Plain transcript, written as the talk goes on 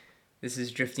This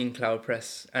is Drifting Cloud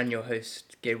Press and your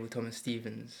host, Gabriel Thomas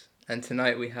Stevens. And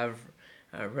tonight we have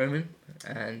Roman,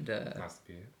 and Nice to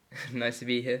be here. nice to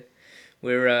be here.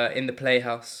 We're in the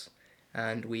Playhouse,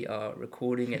 and we are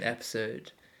recording an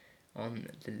episode on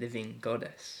the living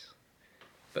goddess.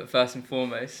 But first and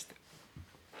foremost,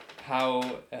 how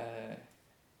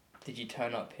did you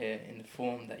turn up here in the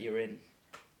form that you're in?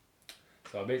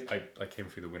 So I came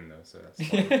through the window, so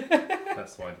that's why,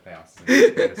 that's why the Playhouse is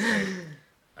in this state.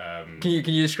 Can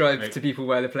you describe to people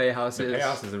where the Playhouse The is?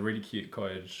 Playhouse is a really cute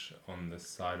cottage on the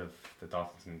side of the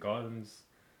Dartington Gardens.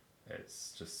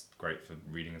 It's just great for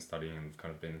reading and studying, and we've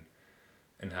kind of been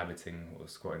inhabiting or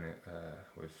squatting it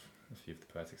with a few of the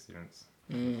poetic students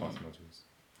in the past modules.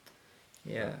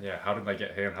 Yeah. Yeah, how did I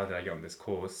get here and how did I get on this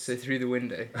course? So through the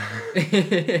window.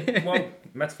 Well,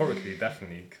 metaphorically,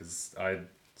 definitely, because I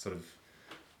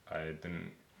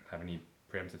didn't have any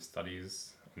preemptive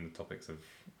studies on the topics of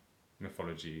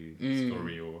mythology,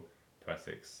 story, or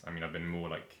poetics. I mean, I've been more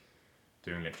like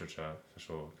doing literature for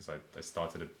sure, because I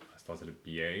started a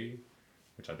BA,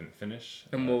 which I didn't finish.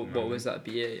 And what was that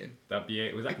BA in? That BA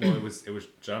it was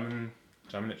German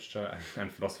literature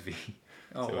and philosophy.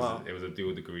 Oh, So wow. it was a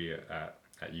dual degree at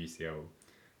UCL,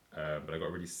 but I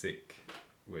got really sick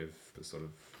with the sort of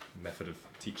method of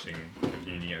teaching of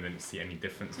uni, and I didn't see any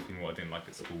difference between what I didn't like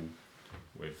at school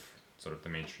with sort of the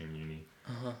mainstream uni.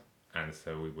 Uh-huh. And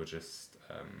so we were just,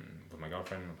 with my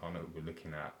girlfriend and my partner, we were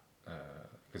looking at,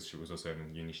 because she was also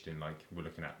in uni she didn't like, we were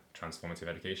looking at transformative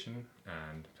education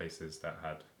and places that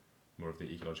had more of the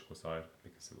ecological side,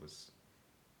 because it was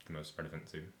the most relevant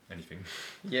to anything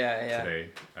Yeah. today,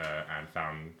 and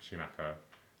found Schumacher.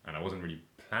 And I wasn't really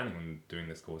planning on doing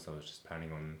this course, I was just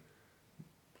planning on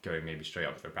going maybe straight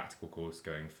up for a practical course,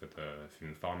 going for the food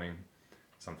and farming,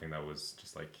 something that was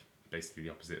just like basically the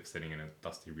opposite of sitting in a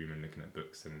dusty room and looking at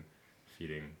books and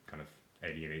feeling kind of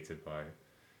alienated by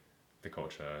the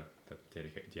culture,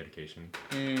 the education.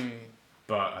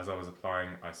 But as I was applying,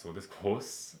 I saw this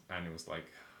course, and it was like,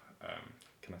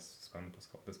 can I swear on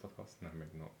this podcast? No,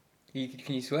 maybe not.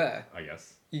 Can you swear? I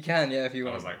guess. You can, yeah, if you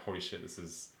want. I was like, holy shit, this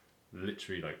is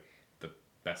literally like the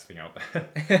best thing out there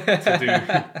to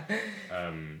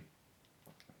do.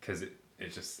 Because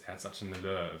it just had such an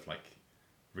allure of like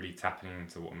really tapping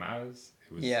into what matters.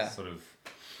 It was sort of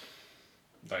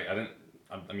like,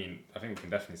 I mean, I think we can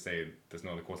definitely say there's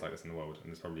no other course like this in the world, and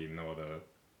there's probably no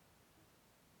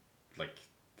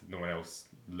one else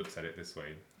looks at it this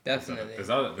way. Definitely. There's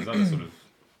other sort of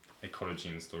ecology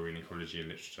and story and ecology and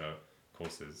literature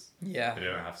courses. Yeah. But they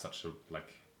don't have such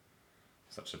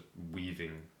a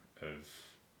weaving of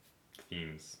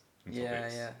themes and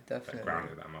topics definitely. that ground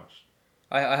it that much.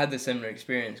 I had the similar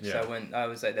experience, because Yeah. I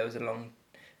was like, there was a long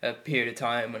period of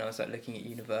time when I was like looking at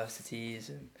universities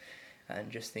and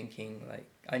just thinking, like,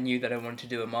 I knew that I wanted to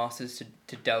do a master's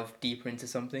to delve deeper into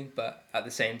something, but at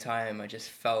the same time I just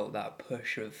felt that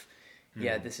push of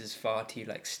this is far too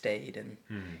like staid and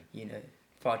you know,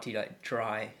 far too like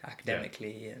dry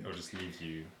academically, and it'll just leave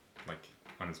you like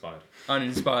uninspired.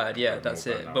 That's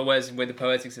it. But whereas with the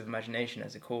Poetics of Imagination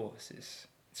as a course, it's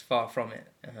far from it.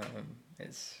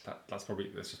 That's just probably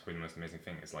the most amazing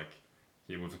thing. It's like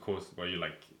with the course where you're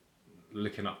like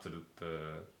looking up to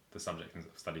the subject and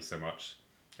study so much,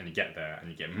 and you get there and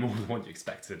you get more than what you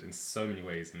expected in so many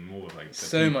ways, and more like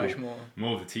much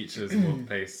more of the teachers, more of the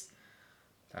place.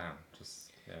 Damn,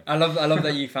 just yeah. I love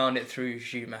that you found it through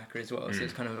Schumacher as well. So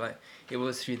it's kind of like it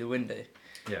was through the window.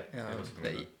 Yeah,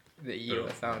 that you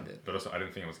found it. But also, I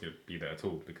didn't think I was going to be there at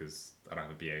all, because I don't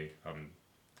have a BA. I'm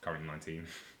currently 19.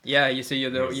 Yeah, you're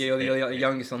the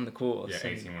youngest on the course.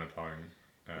 Yeah, 18 when applying.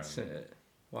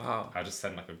 Wow. I just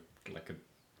sent like a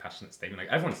passionate statement. Like,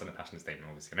 everyone sent a passionate statement,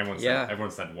 obviously, and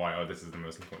everyone said why. Oh, this is the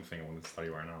most important thing I want to study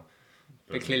right now.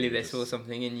 But clearly they saw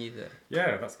something in you that.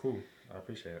 Yeah, that's cool. I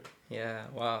appreciate it. Yeah,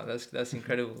 wow, that's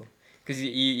incredible. Because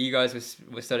you guys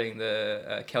were studying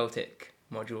the Celtic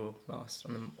module last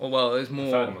on the. It was more.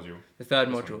 The third module. The third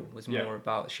module was more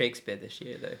about Shakespeare this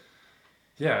year, though.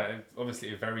 Yeah, obviously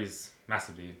it varies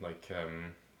massively. Like,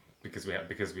 because we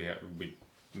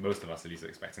most of us at least are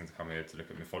expecting to come here to look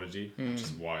at mythology, which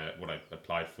is what I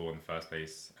applied for in the first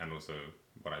place, and also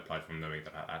what I applied for knowing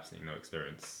that I had absolutely no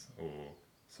experience or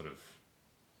sort of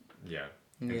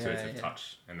intuitive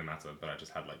touch in the matter, but I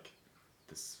just had like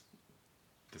this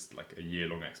like a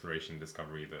year-long exploration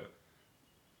discovery that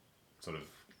sort of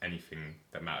anything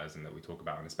that matters and that we talk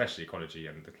about, and especially ecology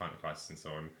and the climate crisis and so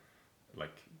on,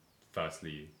 like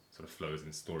firstly sort of flows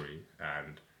in story,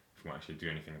 and if we won't actually do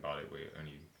anything about it, we're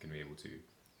only going to be able to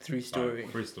through story.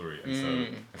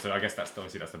 And so I guess that's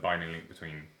the binding link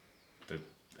between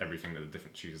everything that the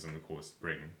different tutors on the course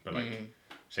bring, but like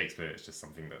Shakespeare is just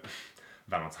something that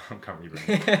Valentine can't really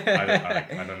bring.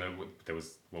 I don't know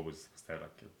was there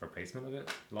like a replacement of it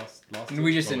last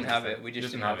We just or didn't was have there- it. We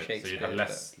just didn't have have it, Shakespeare. so you had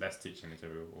less teaching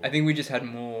material. Or, I think we just had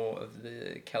more of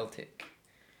the Celtic.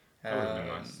 That would have been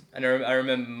nice. And I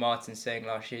remember Martin saying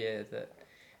last year that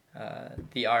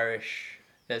the Irish,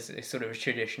 there's a sort of a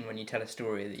tradition when you tell a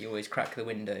story that you always crack the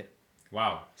window.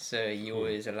 Wow. So you Cool.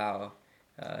 always allow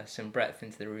some breadth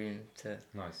into the room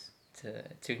Nice.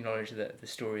 to acknowledge that the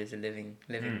story is a living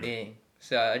being.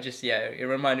 So it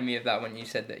reminded me of that when you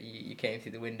said that you came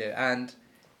through the window, and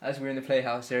as we're in the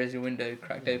playhouse, there is a window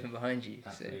cracked open behind you.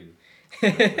 Absolutely.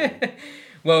 So.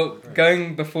 Well,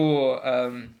 going before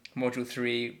module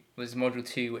 3 was module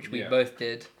 2, which we both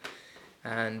did,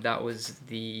 and that was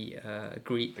the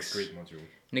Greeks. The Greek module.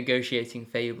 Negotiating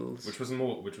fables. Which was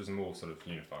more sort of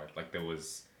unified. Like there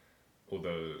was,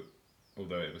 although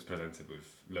it was presented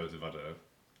with loads of other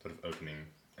sort of opening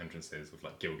entrances with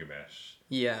like Gilgamesh.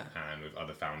 Yeah. And with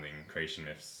other founding creation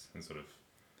myths and sort of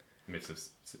myths of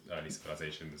early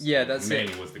civilizations. Yeah, that's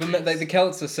mainly it. Was the but Greeks. like the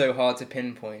Celts are so hard to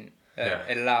pinpoint. Yeah.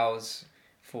 It allows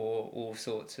for all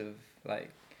sorts of like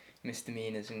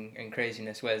misdemeanors and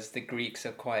craziness, whereas the Greeks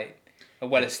are quite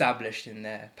well established in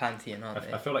their pantheon, aren't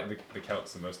they? I feel like the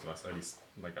Celts and most of us, at least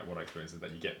like what I experienced, is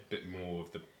that you get a bit more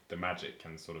of the magic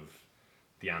and sort of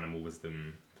the animal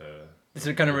wisdom. It's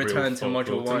a kind of return to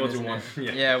module 1, isn't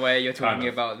it? Yeah, where you're talking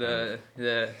about the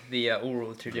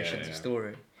oral traditions of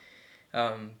story.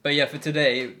 But yeah, for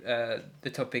today, the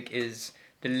topic is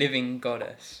the living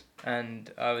goddess,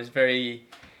 and it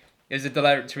was a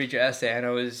delight to read your essay, and I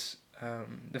was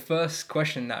the first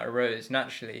question that arose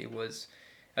naturally was,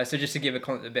 so just to give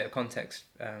a bit of context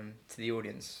to the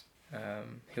audience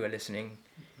who are listening,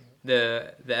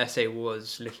 the essay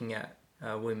was looking at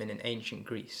women in ancient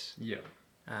Greece. Yeah.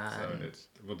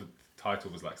 So the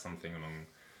title was like something along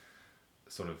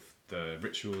sort of the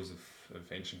rituals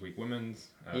of ancient Greek women,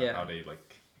 how they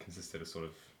like consisted of sort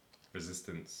of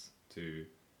resistance to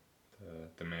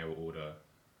the male order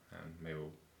and male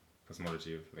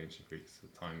cosmology of ancient Greeks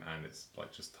at the time, and it's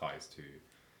like just ties to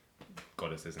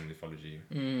goddesses and mythology.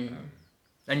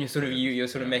 And you're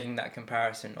sort of making that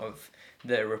comparison of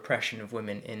the repression of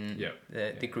women in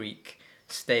the Greek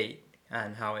state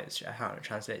and how it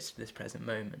translates to this present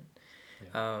moment.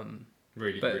 Yeah.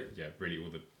 Really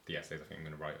all the essays I think I'm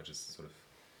going to write are just sort of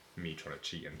me trying to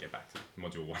cheat and get back to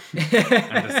module 1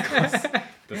 and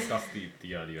discuss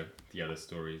the earlier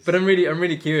stories. But I'm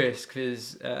really curious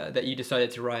because that you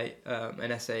decided to write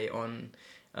an essay on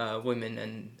women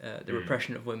and the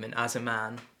repression of women as a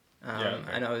man.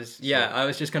 And I was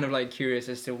just kind of like curious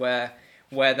as to where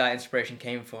that inspiration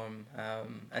came from,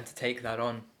 and to take that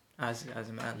on as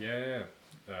a man.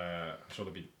 I'm sure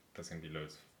there's going to be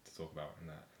loads to talk about in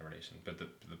that relation. But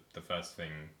the first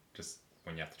thing, just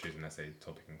when you have to choose an essay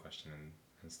topic and question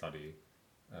and study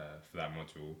for that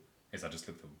module, is I just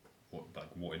looked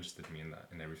at what interested me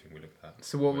in everything we looked at.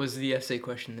 So what was the essay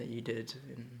question that you did?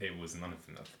 It was none of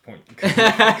them. That's the point. Because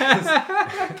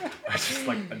I just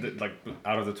like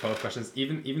out of the 12 questions,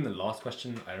 even the last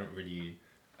question, I don't really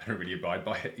abide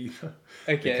by it either.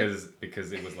 Okay.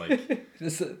 Because it was like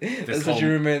this whole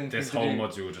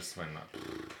module just went like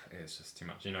it's just too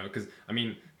much, because I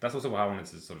mean that's also why I wanted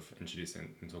to sort of introduce it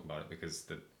and talk about it, because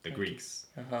the Greeks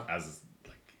as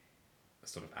like a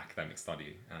sort of academic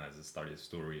study and as a study of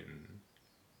story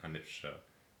and literature,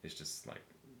 it's just like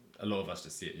a lot of us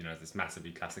just see it as this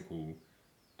massively classical,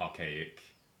 archaic,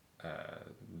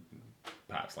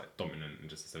 perhaps like dominant and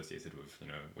just associated with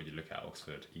when you look at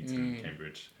Oxford, Eton,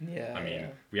 Cambridge. I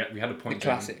mean we had a point. The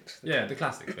classics. The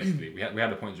classics basically. we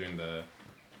had a point during the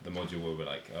module where we're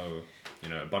like,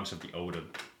 a bunch of the older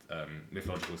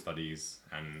mythological studies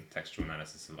and textual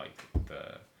analysis of like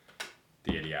the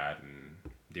Iliad and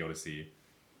the Odyssey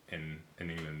in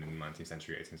England in the 19th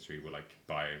century, 18th century were like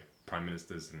by prime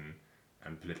ministers and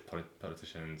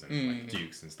politicians and like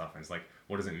dukes and stuff, and it's like,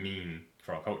 what does it mean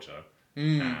for our culture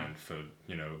and for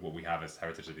what we have as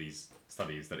heritage of these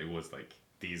studies, that it was like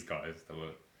these guys that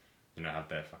were have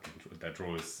their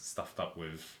drawers stuffed up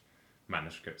with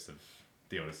manuscripts of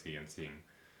the Odyssey and seeing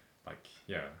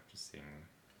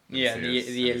the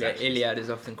Iliad is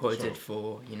often quoted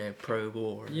for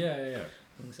pro-war.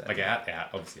 Like it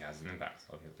obviously has an impact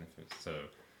on his influence.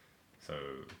 So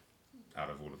out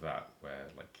of all of that, where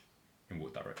like in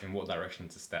what direction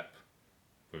to step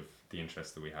with the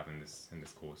interest that we have in this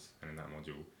course and in that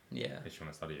module, if you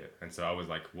want to study it. And so I was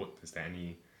like, what is there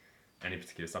any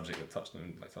particular subject that touched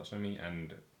on me?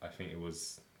 And I think it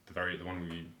was the one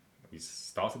we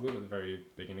started with at the very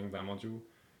beginning of that module,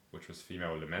 which was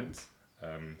female lament,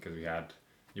 because we had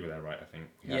You were there, right? I think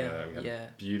we had a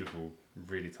beautiful,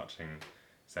 really touching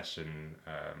session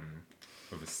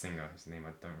with a singer whose name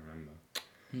I don't remember.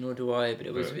 Nor do I, but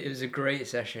it was a great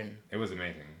session. It was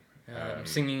amazing.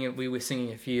 We were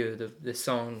singing a few of the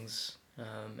songs,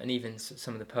 and even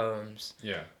some of the poems.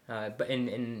 Yeah. But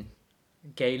in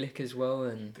Gaelic as well,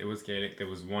 and it was Gaelic. There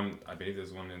was one, I believe, there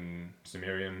was one in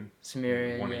Sumerian.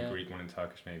 One in Greek, one in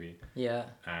Turkish, maybe. Yeah.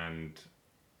 And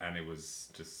it was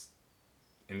just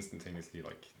instantaneously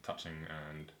like touching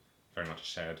and very much a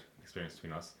shared experience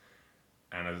between us.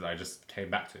 And as I just came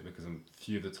back to it because a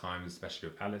few of the times, especially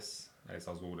with Alice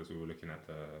Oswald, as we were looking at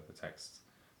the text,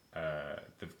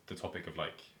 the topic of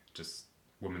like just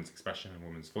women's expression and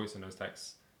women's voice in those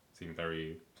texts seemed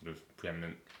very sort of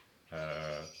preeminent.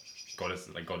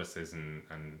 Goddesses and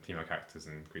female characters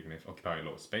in Greek myth occupy a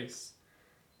lot of space,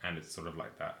 and it's sort of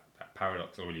like that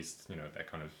paradox, or at least they're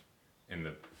kind of in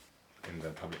the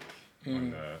public or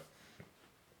in the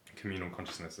communal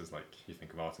consciousnesses. Like you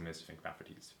think of Artemis, you think of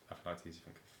Aphrodite, you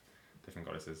think of different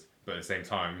goddesses, but at the same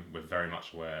time we're very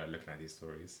much aware, looking at these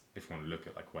stories, if you want to look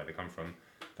at like where they come from,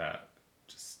 that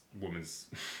just women's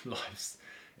lives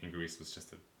in Greece was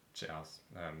just a shit house,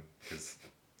 because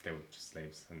they were just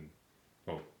slaves. And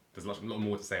well, there's a lot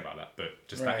more to say about that, but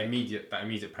just that immediate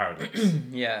paradox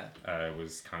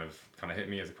was kind of hit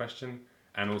me as a question,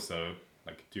 and also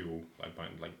like dual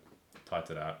like tied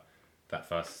to that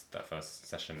first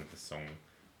session of the song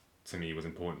to me was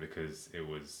important because it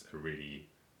was a really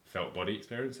felt body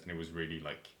experience, and it was really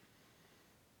like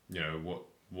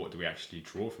what do we actually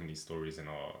draw from these stories in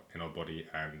our body,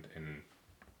 and in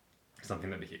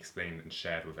something that he explained and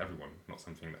shared with everyone, not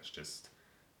something that's just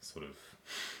sort of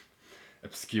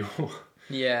obscure,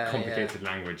 complicated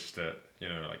language that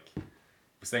like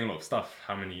we're saying a lot of stuff.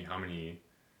 How many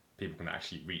people can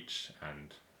actually reach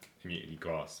and immediately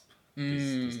grasp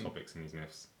these topics and these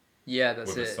myths? Yeah,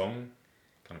 that's with a song,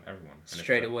 kind of everyone.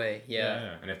 Straight away,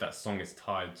 yeah. And if that song is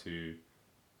tied to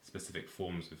specific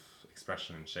forms of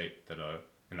expression and shape that are,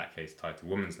 in that case, tied to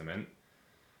woman's lament,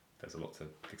 there's a lot to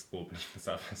explore beneath the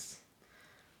surface.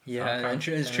 Yeah, and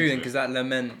it's true, because that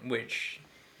lament, which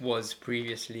was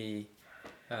previously,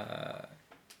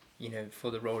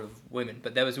 for the role of women,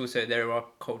 but there are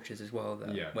cultures as well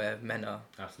where men are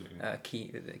absolutely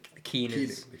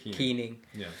keening.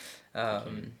 Yeah.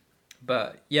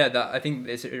 But yeah, that I think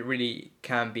it really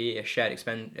can be a shared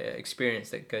experience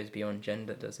that goes beyond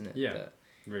gender, doesn't it? Yeah, that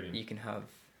really. You can have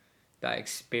that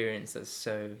experience that's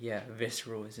so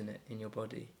visceral, isn't it, in your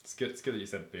body? It's good that you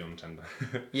said beyond gender.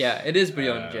 Yeah, it is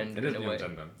beyond gender. It is beyond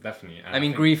gender, definitely. And I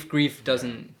mean, grief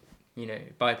doesn't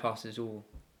bypasses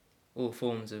all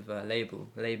forms of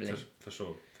labeling. For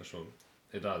sure,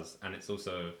 it does, and it's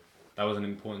also that was an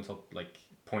important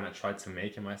point I tried to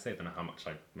make in my essay. I don't know how much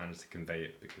I managed to convey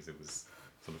it because it was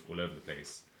sort of all over the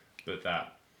place, but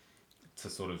that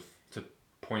to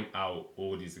point out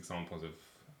all these examples of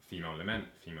female lament,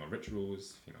 female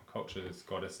rituals, female cultures,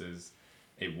 goddesses.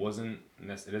 It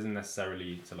isn't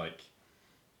necessarily to like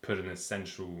put an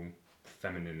essential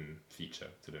feminine feature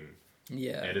to them.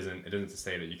 Yeah. It isn't to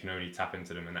say that you can only tap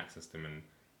into them and access them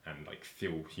and like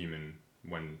feel human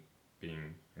when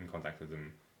being in contact with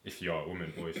them if you are a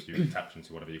woman, or if you tapped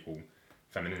into whatever you call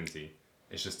femininity.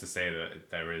 It's just to say that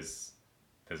there's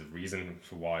a reason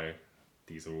for why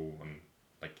these are all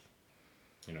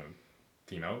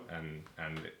female,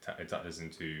 and it touches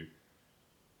into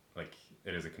like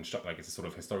it is it's a sort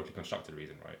of historically constructed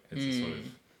reason, right? It's a sort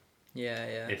of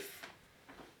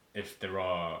if there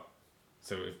are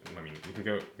we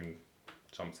can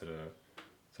jump to the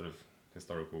sort of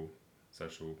historical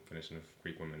social condition of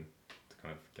Greek women to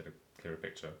kind of get a clearer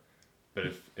picture. But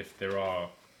if there are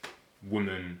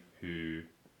women who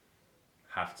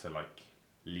have to like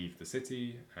leave the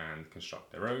city and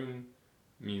construct their own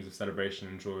means of celebration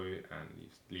and joy, and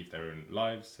leave their own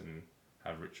lives and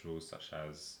have rituals such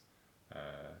as I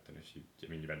don't know if you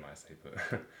read my essay, but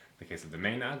the case of the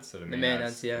Maenads. So the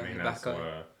Maenads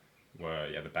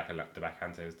were the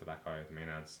Bacchantes, the Bacchae, the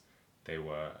Maenads. They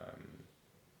weren't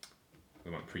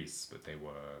priests, but they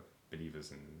were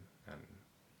believers and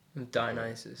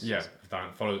Dionysus. Yeah,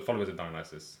 followers of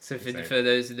Dionysus. So for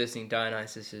those listening,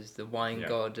 Dionysus is the wine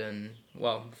god, and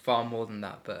far more than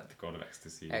that, but the god of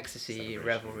ecstasy,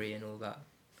 revelry, and all that.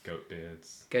 Goat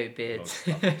beards. Don't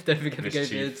forget the goat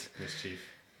beards. Mischief.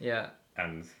 Yeah.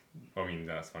 And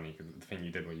that's funny because the thing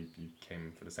you did where you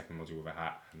came for the second module with a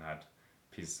hat and had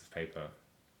pieces of paper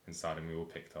inside, and we all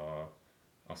picked our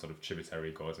sort of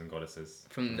tributary gods and goddesses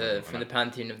from the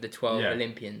pantheon of the 12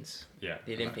 Olympians. Yeah,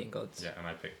 the Olympian gods. Yeah, and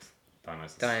I picked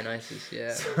Dionysus. Dionysus,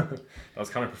 yeah. So that was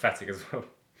kind of prophetic as well.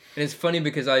 And it's funny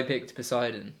because I picked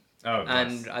Poseidon, Oh,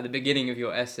 And nice. at the beginning of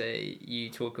your essay, you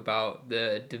talk about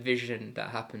the division that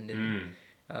happened in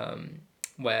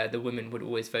where the women would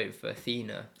always vote for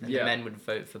Athena and the Yeah. men would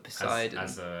vote for Poseidon.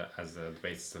 As a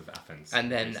basis of Athens.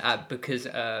 And then basically. because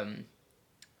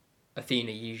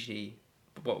Athena usually,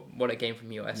 what I gained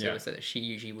from your essay Yeah. was that she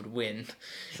usually would win,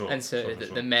 Sure. and so sure, the,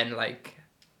 sure. the men like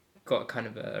got kind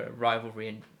of a rivalry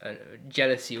and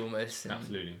jealousy almost, and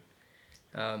Absolutely.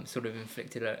 sort of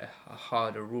inflicted a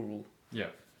harder rule Yeah.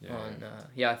 Yeah. on.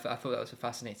 I thought that was a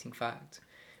fascinating fact,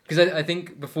 because I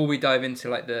think before we dive into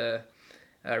like the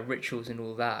rituals and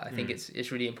all that, I think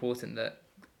it's really important that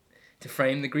to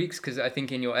frame the Greeks, because I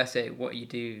think in your essay what you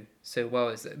do so well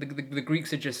is that the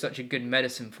Greeks are just such a good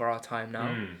medicine for our time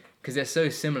now, because they're so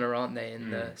similar, aren't they,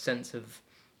 in the sense of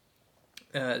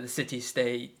the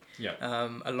city-state, Yeah.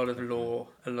 a lot of law,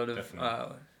 a lot of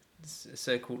Definitely.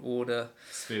 so-called order.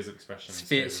 Spheres of expression.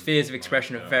 Spheres of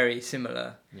expression are very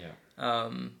similar. Yeah.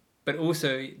 But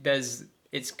also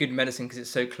it's good medicine because it's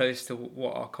so close to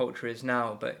what our culture is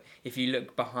now. But if you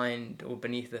look behind or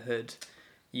beneath the hood,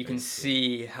 you can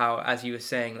see how, as you were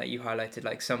saying, like you highlighted,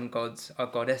 like some gods are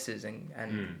goddesses and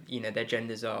you know their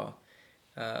genders are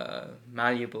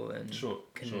malleable and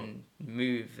can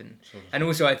move and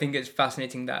also I think it's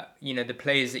fascinating that you know the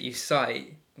plays that you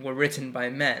cite were written by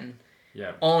men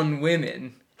on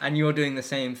women, and you're doing the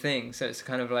same thing. So it's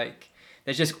kind of like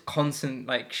there's just constant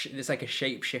like there's like a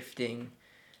shape shifting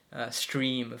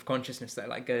stream of consciousness that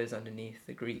like goes underneath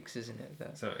the Greeks, isn't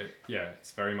it? So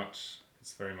it's very much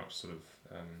sort of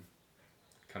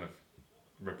kind of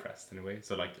repressed in a way.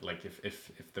 So like if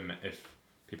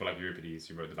people like Euripides,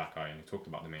 who wrote the Bacchae and who talked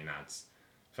about the Maenads,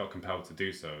 felt compelled to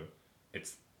do so, it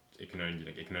can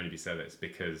only be said that it's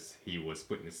because he was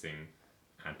witnessing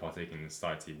and partaking in a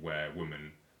society where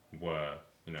women were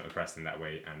oppressed in that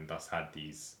way and thus had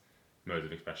these modes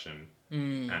of expression,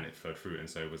 and it flowed through. And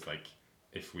so it was like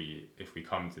if we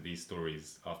come to these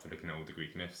stories after looking at all the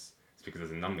Greek myths, it's because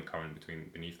there's an undercurrent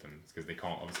beneath them. It's because they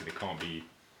can't be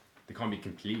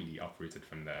completely uprooted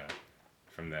from their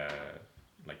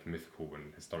like mythical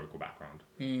and historical background.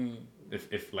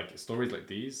 If like stories like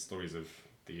these, stories of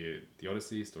the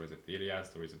Odyssey, stories of the Iliad,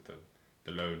 stories of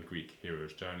the lone Greek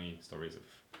hero's journey, stories of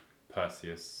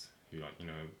Perseus, who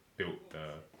built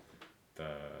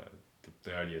the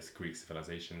earliest Greek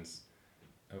civilizations.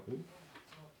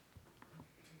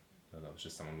 No, that was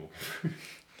just someone walking through.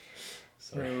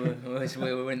 Sorry.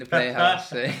 We're in the playhouse.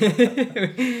 So.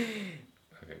 Okay.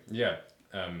 Yeah.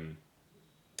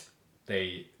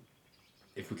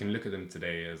 If we can look at them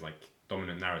today as like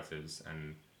dominant narratives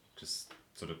and just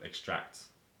sort of extract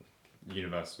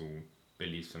universal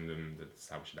beliefs from them, that's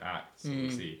how we should act. So we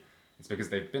see it's because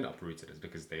they've been uprooted. It's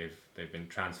because they've been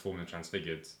transformed and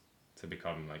transfigured to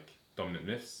become like dominant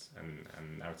myths and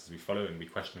narratives we follow, and we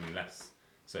question them less.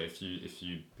 So if you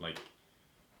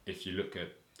look at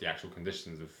the actual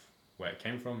conditions of where it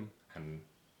came from and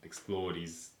explore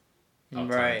these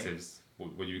alternatives,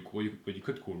 what you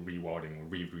could call rewilding or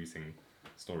rebooting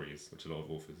stories, which a lot of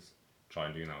authors try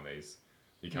and do nowadays,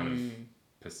 you kind of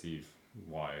perceive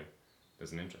why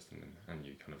there's an interest in them, and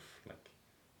you kind of like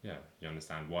you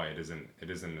understand why it isn't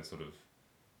a sort of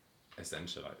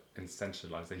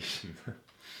essentialization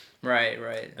right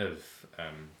of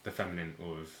the feminine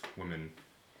or of women.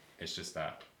 It's just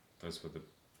that those were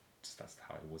that's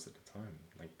how it was at the time.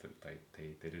 Like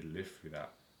they did live through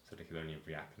that, so they could only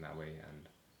react in that way, and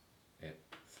it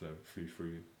flew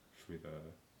through the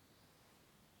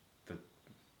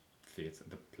theatre,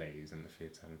 the plays and the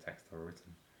theatre and the text that were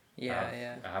written.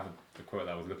 I have a quote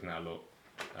that I was looking at a lot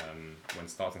when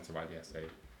starting to write the essay.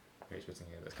 It's written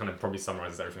here. That kind of probably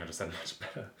summarizes everything I just said much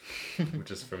better, which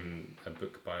is from a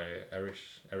book by Eric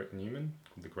Newman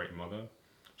called The Great Mother,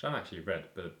 which I haven't actually read,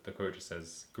 but the quote just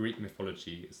says, "Greek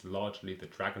mythology is largely the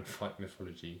dragon fight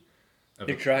mythology of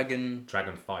dragon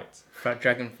fight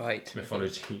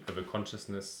mythology of a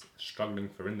consciousness struggling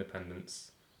for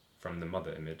independence from the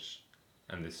mother image,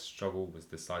 and this struggle was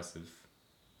decisive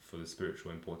for the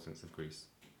spiritual importance of Greece."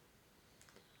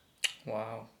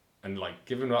 Wow. And like,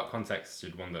 given that context,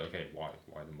 you'd wonder, okay, why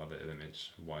the mother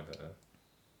image? Why is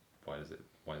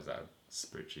that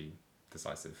spiritually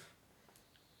decisive?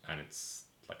 And it's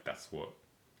like that's what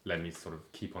led me to sort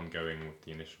of keep on going with the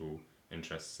initial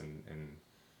interests in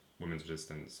women's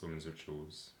resistance, women's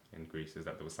rituals in Greece, is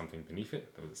that there was something beneath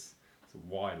it. There was a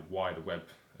wide web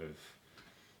of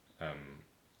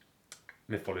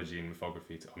mythology and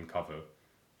mythography to uncover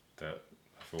that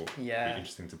I thought would be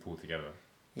interesting to pull together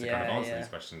to kind of answer these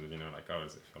questions of, does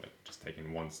it feel like just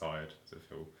taking one side? Does it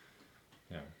feel,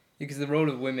 Because the role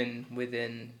of women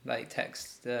within like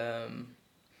text,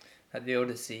 like the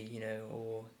Odyssey, you know,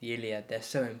 or the Iliad, they're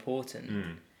so important.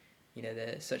 Mm. You know,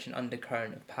 there's such an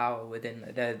undercurrent of power within.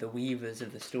 Like, they're the weavers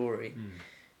of the story.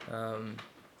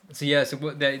 So yeah, so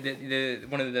what the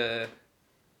one of the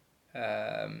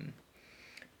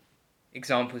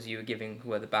examples you were giving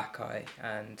were the Bacchae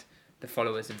and the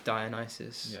followers of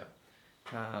Dionysus.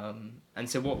 Yeah. And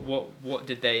so what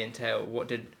did they entail? What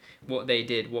they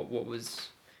did?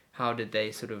 How did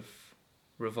they sort of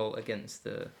revolt against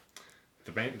the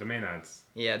Maenads?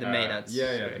 Yeah, the Maenads.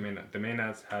 Yeah, sorry. the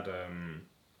Maenads had I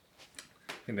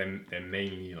think they're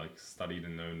mainly like studied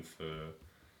and known for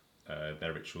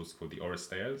their rituals called the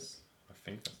Oresteas. I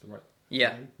think that's the right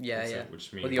Yeah, name. yeah.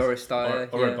 Which Or means the Oresteia.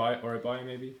 Orobai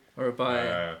maybe.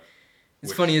 Orobai. It's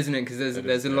Which- funny, isn't it? Because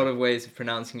there's a lot yeah. of ways of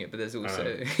pronouncing it, but there's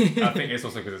also. I think it's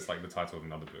also because it's like the title of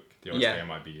another book. The Oresteia Yeah.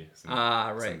 might be some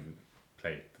right.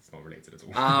 play that's not related at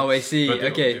all. I see. But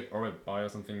Okay. the Orobai or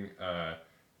something.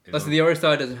 So the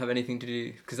Oresteia doesn't have anything to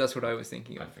do, because that's what I was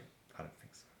thinking I of. don't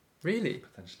think so. Really?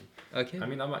 Potentially. Okay. I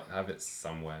mean, I might have it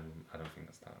somewhere. I don't think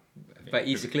that's that. I think By it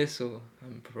could be- Aeschylus, or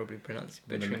I'm probably butchering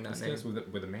that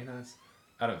name. with the Maenads?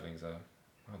 I don't think so.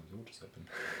 Oh, the door just open.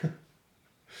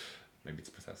 Maybe it's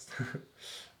possessed.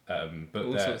 But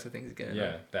All sorts of things going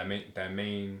on. their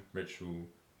main ritual,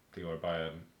 the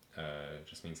Orobaya,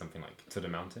 just means something like to the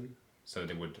mountain. So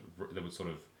they would sort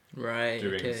of Right.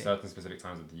 during Okay. certain specific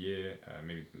times of the year,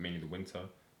 maybe mainly the winter,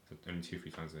 so only 2-3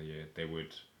 times in the year, they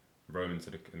would roam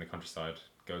in the countryside,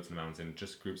 go to the mountain,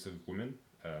 just groups of women.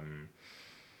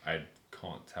 I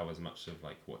can't tell as much of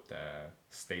like what their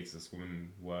status as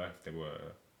women were, if they were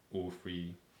all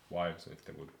free wives, or if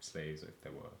they were slaves, or if they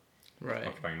were Right.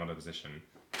 occupying another position.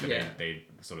 But Yeah. they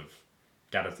sort of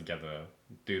gather together,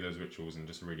 do those rituals, and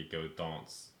just really go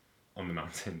dance on the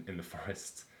mountain in the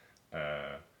forest,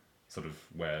 sort of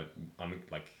where,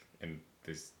 like in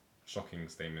this shocking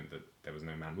statement that there was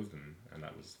no man with them, and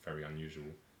that was very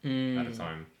unusual at the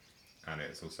time. And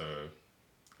it's also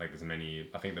like there's many.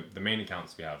 I think the main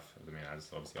accounts we have of the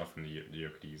Maenads obviously are from the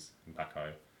Euripides and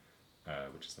Bacchae,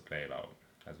 which is the play about,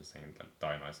 as we're saying, like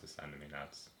Dionysus and the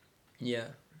Maenads, Yeah.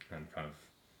 and kind of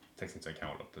takes into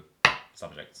account a lot of the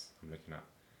subjects I'm looking at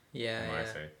Yeah. in my Yeah.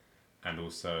 essay, and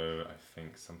also I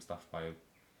think some stuff by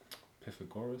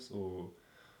Pythagoras or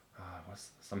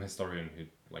what's some historian who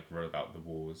like wrote about the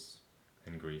wars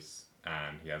in Greece,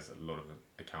 and he has a lot of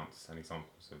accounts and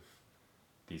examples of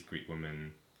these Greek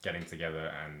women getting together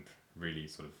and really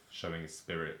sort of showing a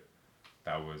spirit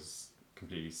that was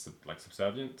completely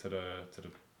subservient to the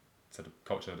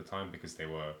culture at the time, because they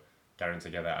were gathering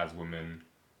together as women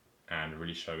and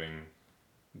really showing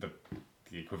the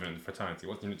equivalent of fraternity.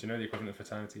 Do you know the equivalent of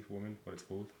fraternity for women? What it's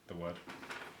called? The word?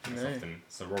 It's No. often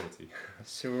sorority.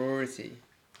 Sorority.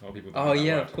 A lot of people don't Oh know that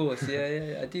yeah, word. of course.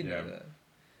 Yeah. I do know Yeah. that.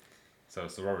 So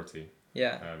sorority.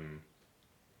 Yeah.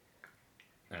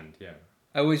 And yeah.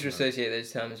 I always associate those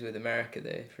terms with America,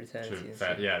 though, fraternity. True. and Fair.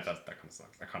 stuff. Yeah, that kind of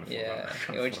sucks. I kind of thought Yeah, that. I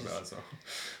kind it of was thought that as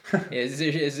well. Yeah,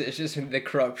 it's just the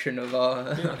corruption of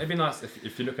our. It'd be nice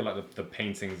if you look at like the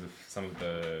paintings of some of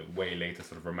the way later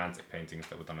sort of romantic paintings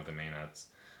that were done of the Maenads.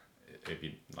 It'd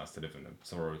be nice to live in a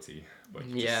sorority, but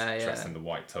just dress in the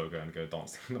white toga and go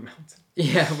dancing on the mountain.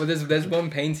 Yeah, well, there's one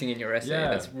painting in your essay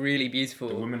Yeah. that's really beautiful.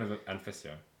 The Women of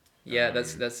Amphisia. Yeah,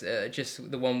 that's just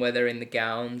the one where they're in the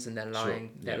gowns and they're lying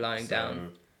Sure. they're Yeah, lying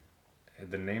down.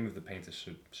 The name of the painter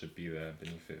should be there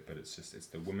beneath it, but it's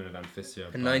the Women of Amphisia.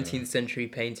 A 19th century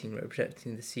painting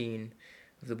representing the scene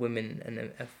of the women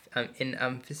in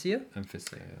Amphisia.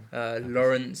 Amphisia, yeah.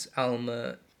 Lawrence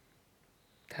Alma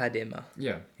Tadema,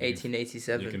 Yeah.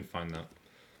 1887. You can find that.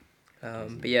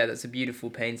 But yeah, that's a beautiful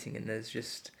painting, and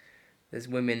there's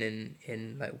women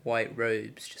in like white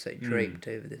robes, just like draped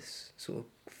over this sort of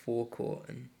forecourt,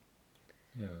 and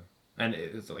yeah, and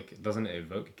it's like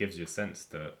it gives you a sense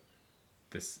that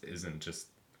this isn't just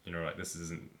this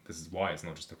is why it's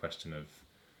not just a question of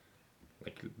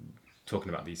like talking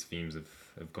about these themes of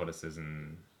goddesses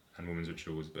and women's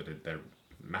rituals, but they're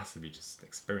massively just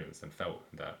experienced and felt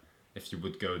that if you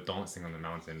would go dancing on the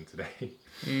mountain today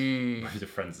with your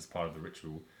friends as part of the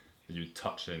ritual, you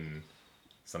touch in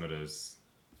some of those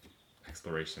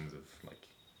explorations of like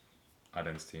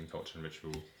identity and culture and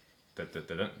ritual that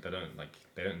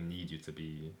they don't need you to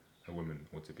be a woman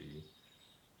or to be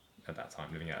at that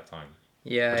time living at that time.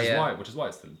 Which is why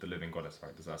it's the living goddess,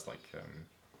 right? Because that's like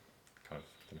kind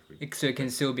of so it can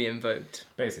still be invoked.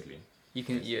 Basically, you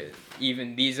can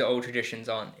even these old traditions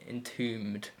aren't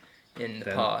entombed in the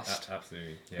past.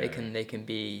 Absolutely, yeah. They can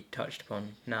be touched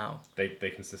upon now. They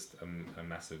consist of a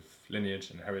massive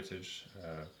lineage and heritage,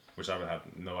 which I would have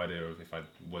no idea of if I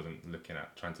wasn't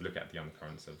trying to look at the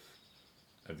undercurrents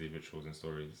of these rituals and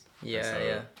stories. Yeah, and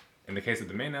so In the case of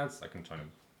the Maenads, I can try to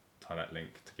tie that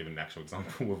link to give an actual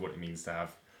example of what it means to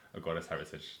have a goddess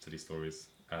heritage to these stories.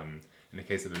 In the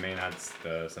case of the Maenads,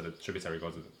 so the tributary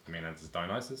gods of the Maenads is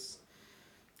Dionysus,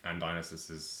 and Dionysus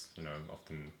is,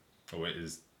 often, or it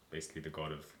is basically the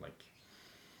god of, like,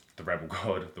 the rebel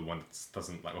god, the one that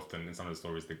doesn't, like, often in some of the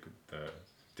stories,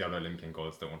 the other Olympian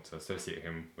gods don't want to associate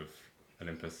him with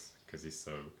Olympus because he's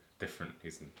so different.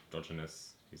 He's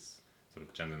androgynous, he's sort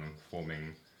of gender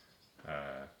non-conforming,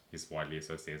 he's widely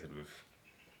associated with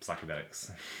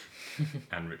psychedelics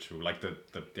and ritual. Like the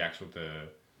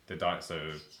diet.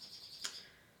 So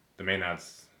the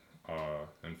Maenads are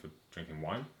known for drinking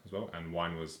wine as well, and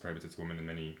wine was prohibited to women in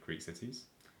many Greek cities.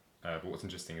 But what's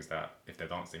interesting is that if they're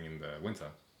dancing in the winter,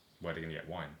 where are they going to get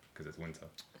wine? Because it's winter,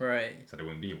 Right. so there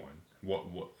wouldn't be wine.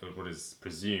 What is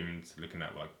presumed, looking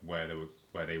at like where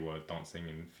they were dancing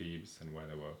in Thebes and where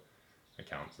there were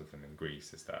accounts of them in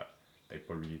Greece, is that they'd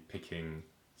probably be picking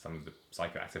some of the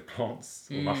psychoactive plants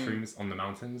or mushrooms on the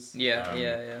mountains. Yeah.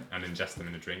 And ingest them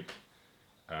in a drink,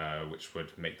 which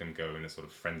would make them go in a sort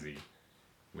of frenzy,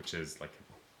 which is like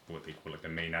what they call like the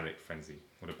Maenadic frenzy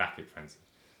or the Bacchic frenzy.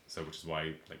 So which is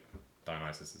why like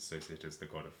Dionysus is associated as the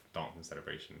god of dance and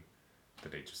celebration,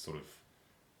 that they just sort of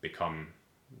become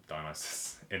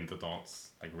Dionysus in the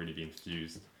dance, like really be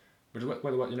infused. Which is what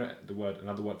the word,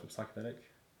 another word for psychedelic,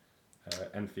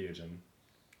 entheogen.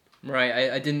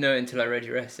 Right. I didn't know it until I read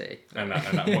your essay. And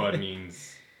that word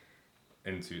means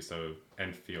into, so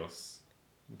entheos,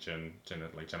 like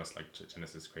genus, like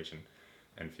Genesis creation,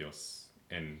 entheos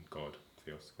in God,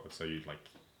 theos God. So you like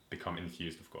become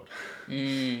infused with God,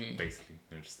 basically.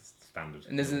 Just standard.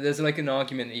 And there's like an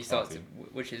argument that you start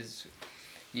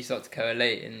to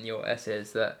correlate in your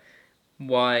essays, that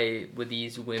why were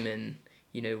these women,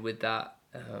 with that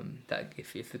that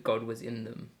if the God was in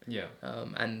them,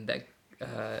 and that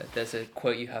there's a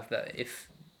quote you have that if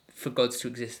for gods to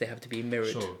exist they have to be mirrored.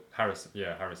 Sure, Harrison.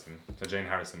 So Jane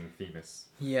Harrison, Themis.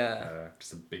 Yeah.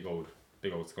 Just a big old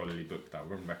scholarly book that I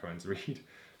wouldn't recommend to read.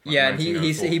 Yeah, and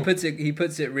he puts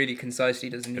it really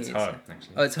concisely, doesn't he? It's her,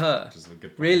 actually. Oh, it's her. Which is a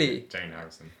good point. Really? Jane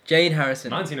Harrison. Jane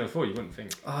Harrison. 1904, you wouldn't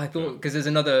think. Oh, I thought, because there's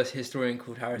another historian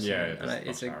called Harrison. Yeah, and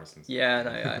it's Harrisons.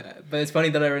 Yeah, but it's funny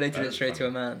that I related it straight to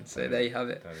a man, so there you have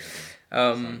it.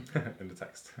 In the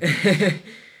text.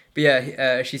 But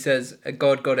yeah, she says, a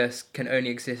goddess can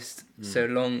only exist so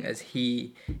long as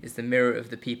he is the mirror of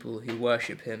the people who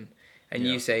worship him. And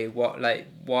you say,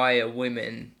 why are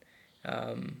women...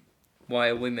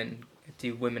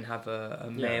 do women have a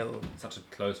male... Such a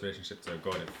close relationship to a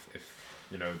god if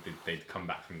they'd come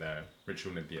back from their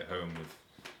ritual and they'd be at home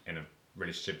in a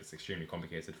relationship that's extremely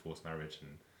complicated, forced marriage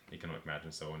and economic marriage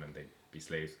and so on, and they'd be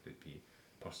slaves, they'd be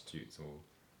prostitutes or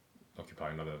occupy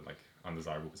another like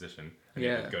undesirable position, and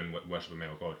they'd go and worship a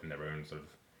male god in their own sort of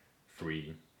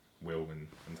free will and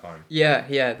time. I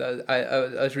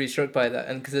was really struck by that,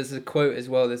 and because there's a quote as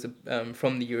well, there's a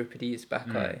from the Euripides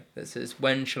Bacchae that says,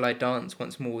 "When shall I dance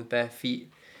once more with bare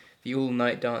feet, the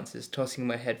all-night dances, tossing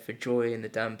my head for joy in the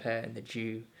damp air and the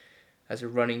dew, as a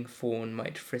running fawn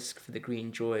might frisk for the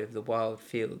green joy of the wild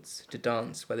fields, to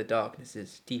dance where the darkness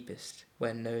is deepest,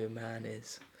 where no man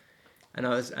is." And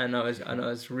I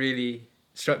was really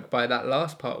struck by that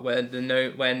last part where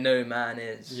no man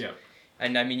is. Yeah.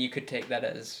 And I mean, you could take that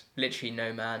as literally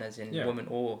no man, as in woman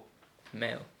or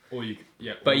male. Or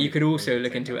But you could also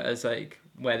look into it as like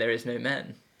where there is no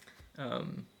men.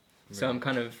 So I'm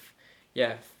kind of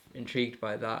intrigued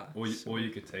by that. Or you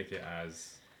could take it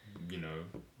as,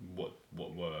 what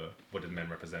did men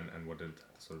represent and what did the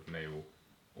sort of male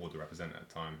order represent at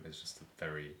the time. It's just a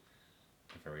very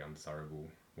undesirable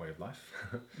way of life.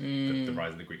 The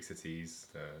rise of the Greek cities,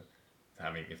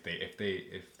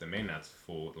 if the Maenads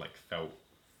felt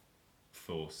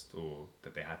forced, or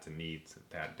that they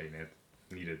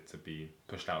needed to be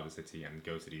pushed out of the city and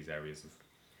go to these areas of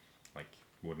like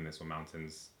wilderness or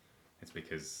mountains, it's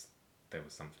because there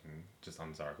was something just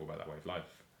undesirable about that way of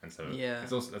life. And so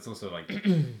that's also like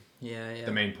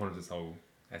the main point of this whole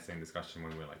essay and discussion,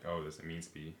 when we're like, oh, does it mean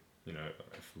to be,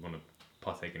 if we want to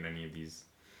partake in any of these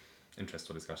interests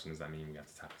or discussions, that mean we have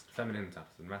to tap into the feminine, tap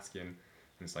into the masculine?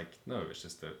 And it's like, no, it's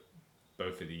just that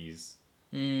both of these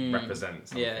represent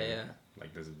something.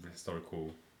 Like there's a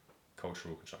historical,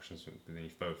 cultural constructions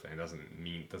beneath both, and it doesn't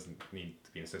need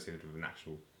to be associated with an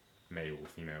actual male or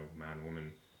female, man,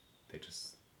 woman. They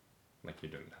just, like, you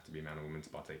don't have to be a man or woman to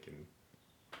partake in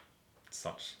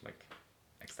such like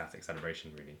ecstatic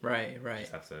celebration, really. Right. You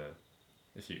just have to,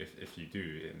 if you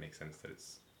do, it makes sense that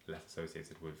it's less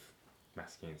associated with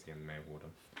masculinity and the male order.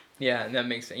 Yeah, and that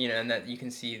makes sense, and that you can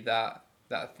see that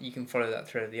you can follow that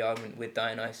thread of the argument with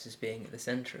Dionysus being at the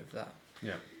centre of that.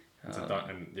 Yeah.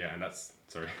 And that's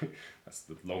sorry, that's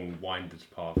the long winded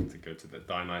path to go to the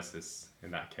Dionysus.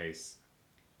 In that case,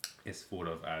 is thought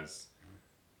of as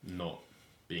not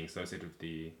being associated with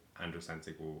the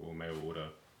androcentric or male order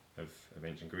of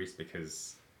ancient Greece,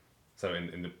 because so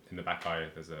in the Bacchae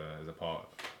there's a part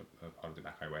of the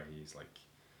Bacchae where he's like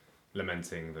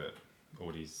lamenting that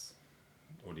all these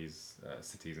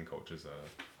cities and cultures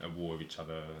are at war with each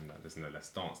other, and that there's no less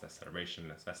dance, less celebration,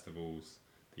 less festivals,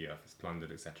 the earth is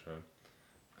plundered, etc.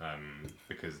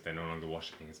 Because they're no longer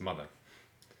worshipping his mother,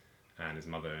 and his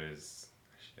mother is,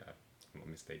 actually, I'm not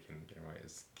mistaken, getting right,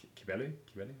 is Cybele,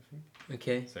 I think.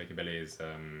 Okay. So Cybele is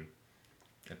a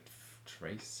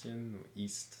Thracian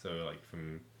east, so like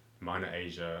from Minor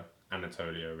Asia,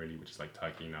 Anatolia really, which is like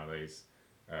Turkey nowadays,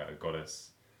 a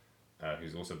goddess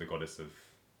who's also the goddess of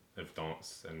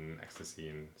dance and ecstasy,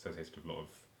 and associated with a lot of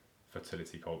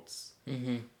fertility cults.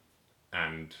 Mm-hmm.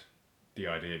 And the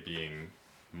idea being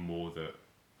more that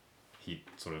he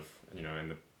sort of, in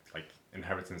the like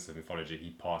inheritance of mythology,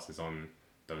 he passes on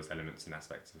those elements and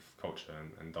aspects of culture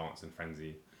and dance and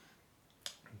frenzy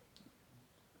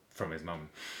from his mum.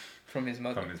 From his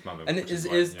mother. And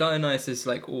is Dionysus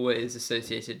like always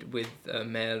associated with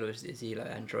male, or is he like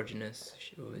androgynous?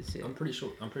 Or is it... I'm pretty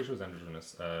sure it's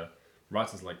androgynous.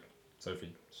 Writers like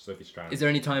Sophie Strand. Is there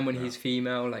any time when he's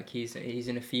female, like he's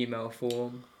in a female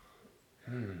form?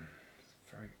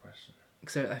 Very good question.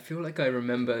 So I feel like I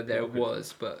remember there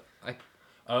was, but I.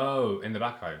 Oh, in the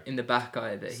Bacchae. In the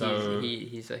Bacchae, that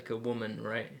he's like a woman,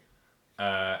 right?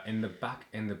 In the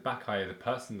Bacchae, the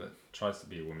person that tries to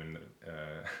be a woman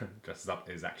that dresses up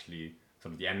is actually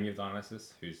sort of the enemy of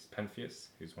Dionysus, who's Pentheus,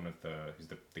 who's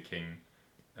the king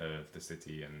of the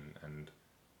city and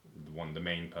the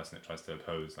main person that tries to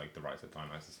oppose like the rights of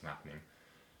Dionysus from happening,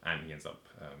 and he ends up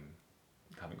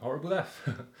having a horrible death.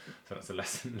 So that's a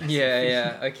lesson.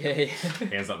 Yeah, okay.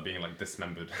 He ends up being like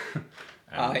dismembered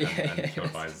and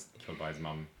killed by his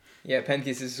mum. Yeah,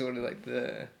 Pentheus is sort of like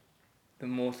the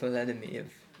mortal enemy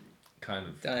of kind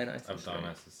of Dionysus. Of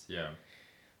Dionysus, right?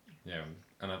 Yeah.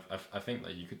 And I think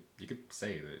that you could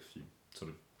say that if you sort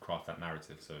of craft that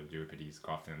narrative, so Euripides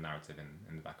crafting a narrative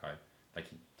in the Bacchae, like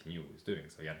he knew what he was doing.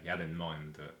 So he had in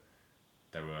mind that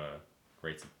there were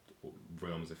greater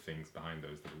realms of things behind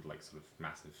those that were like sort of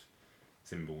massive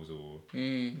symbols or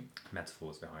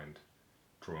metaphors behind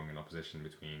drawing an opposition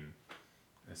between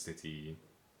a city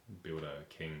builder,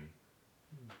 king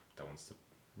that wants to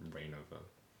reign over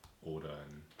order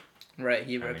and right.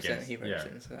 He represents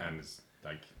that. And is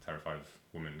like terrified of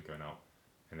women going out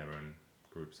in their own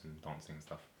groups and dancing and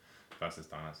stuff versus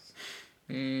Dionysus.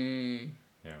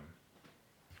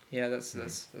 Yeah, that's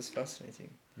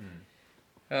fascinating.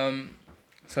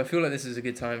 So I feel like this is a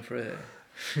good time for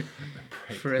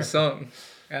a song.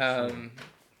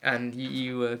 And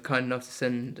you were kind enough to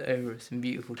send over some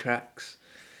beautiful tracks,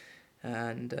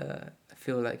 and I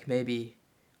feel like maybe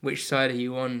Which Side Are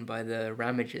You On by the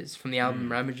Ramages from the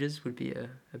album Ramages would be a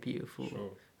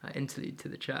beautiful interlude to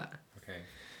the chat. Okay.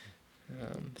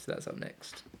 So that's up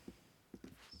next.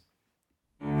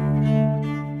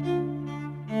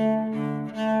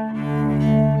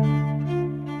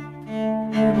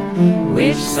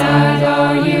 Which side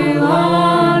are you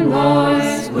on,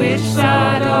 boys? Which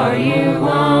side are you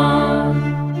on?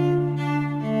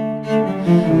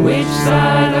 Which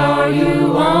side are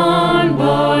you on,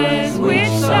 boys? Which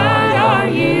side are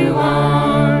you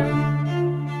on?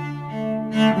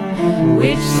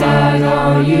 Which side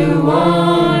are you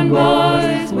on,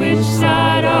 boys? Which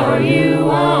side are you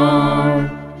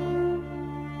on?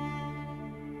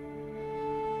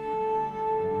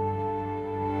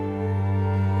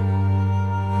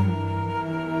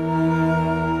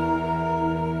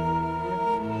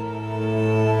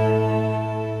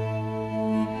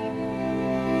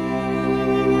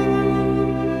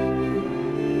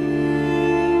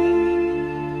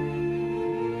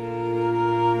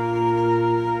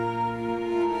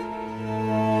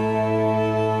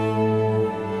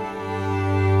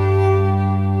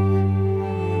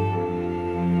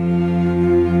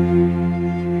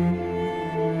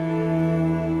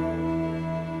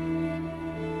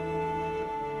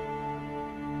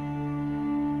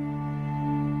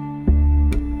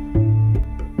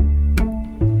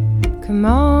 Come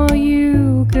all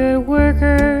you good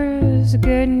workers,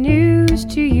 good news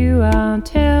to you I'll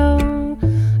tell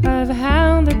of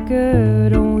how the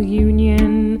good old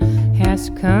Union has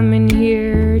come in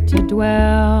here to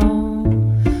dwell.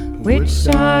 Which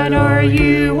side are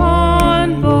you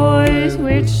on, boys?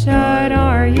 Which side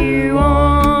are you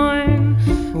on?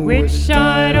 Which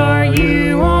side are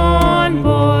you on,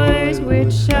 boys?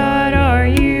 Which side are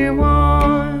you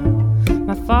on?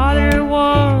 My father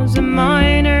was a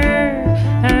miner,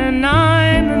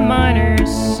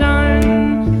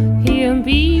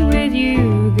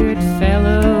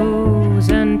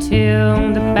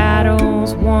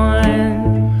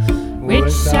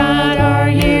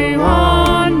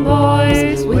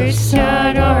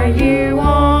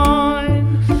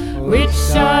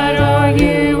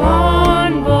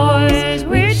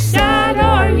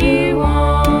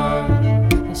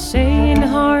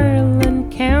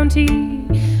 county,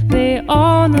 they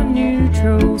all the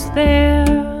neutrals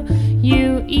there.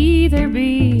 You either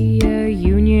be a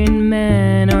Union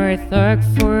man or a thug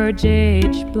for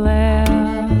J.H. Blair.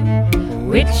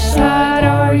 Which side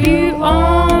are you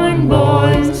on,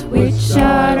 boys? Which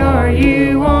side are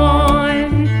you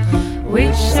on?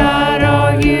 Which side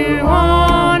are you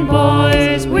on,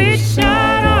 boys? Which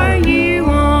side are you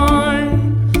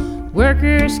on?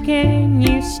 Workers, can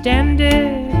you stand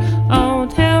it? Oh,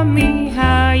 tell me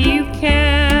how you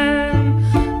can.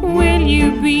 Will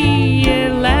you be a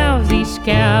lousy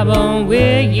scab or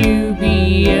will you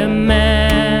be a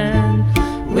man?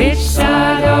 Which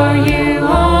side are you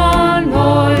on,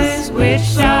 boys? Which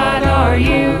side are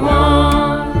you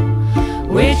on?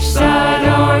 Which side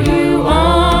are you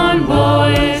on,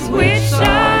 boys? Which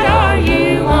side are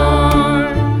you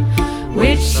on?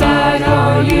 Which side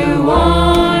are you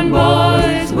on,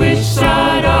 boys? Which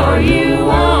side are you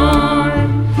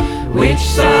on? Which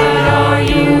side are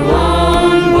you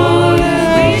on, boys?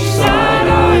 Which side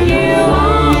are you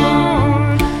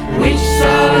on? Which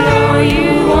side are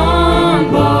you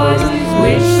on, boys?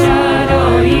 Which side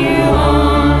are you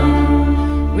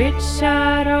on? Which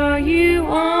side are you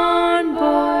on,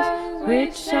 boys?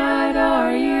 Which side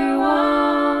are you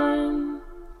on?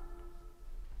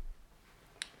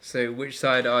 So, which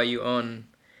side are you on?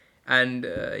 And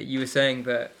you were saying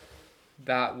that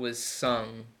that was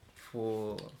sung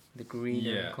for the Greenham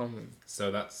Yeah. Common.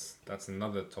 So that's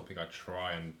another topic I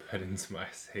try and put into my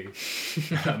essay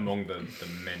among the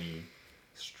many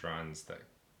strands that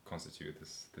constitute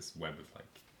this web of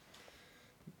like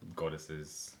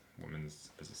goddesses, women's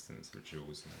resistance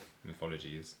rituals and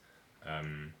mythologies.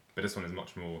 But this one is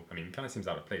much more, I mean, it kind of seems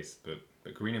out of place, but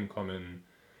Greenham Common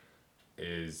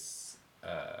is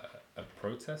a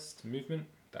protest movement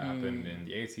that happened in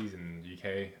the 80s in the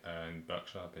UK, in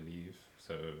Berkshire, I believe,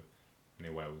 so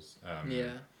near Wales.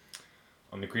 Yeah.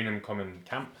 On the Greenham Common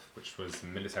camp, which was a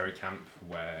military camp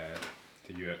where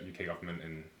the UK government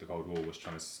in the Cold War was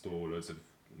trying to store loads of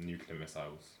nuclear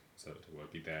missiles, so it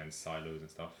would be there in silos and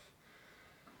stuff.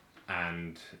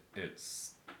 And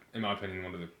it's, in my opinion,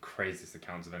 one of the craziest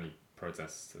accounts of any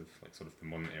protest of like sort of the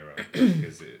modern era,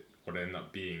 because what it ended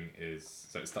up being is,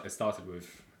 so it started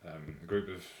with a group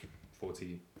of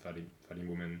 30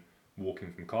 women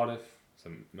walking from Cardiff, so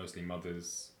mostly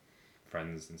mothers,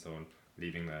 friends and so on,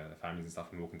 leaving their families and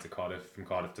stuff and walking to Cardiff, from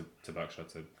Cardiff to Berkshire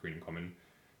to Greenham Common,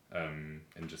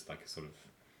 in just like a sort of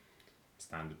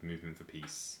standard movement for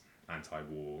peace,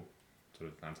 anti-war,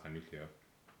 sort of anti-nuclear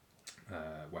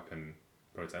weapon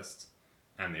protests.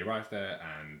 And they arrived there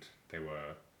and they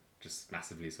were just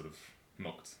massively sort of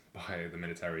mocked by the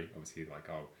military, obviously like,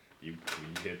 oh, you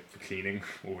here for cleaning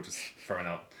or just throwing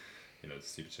out,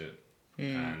 stupid shit.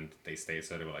 And they stayed,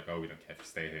 so they were like, oh, we don't care if you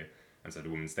stay here. And so the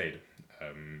women stayed.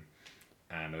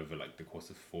 And over like the course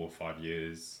of 4 or 5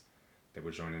 years, they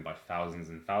were joined in by thousands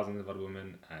and thousands of other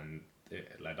women, and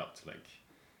it led up to like,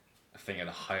 I think at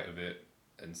the height of it,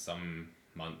 in some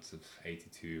months of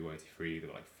 82 or 83, there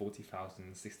were like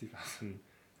 40,000, 60,000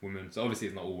 women. So obviously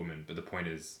it's not all women, but the point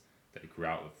is that it grew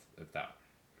out of that.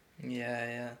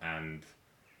 Yeah. And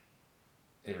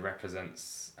it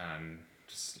represents and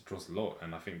just draws a lot.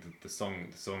 And I think the song,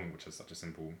 which is such a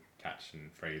simple catch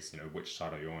and phrase, which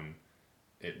side are you on?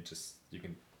 It just, you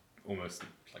can almost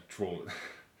like draw,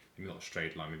 maybe not a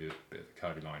straight line, maybe a bit of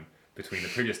a curvy line between the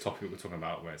previous topic we were talking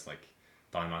about, where it's like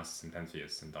Dionysus and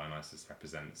Pentheus, and Dionysus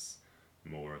represents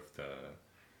more of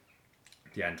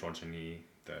the androgyny,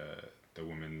 the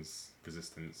woman's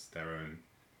resistance, their own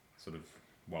sort of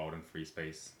wild and free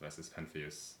space, versus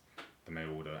Pentheus, the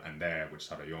male order. And there, which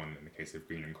side are you on? In the case of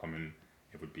Greenham Common,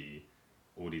 it would be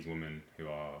all these women who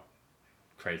are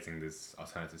creating this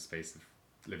alternative space of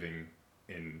living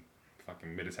in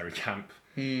fucking military camp,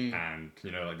 and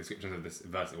like descriptions of this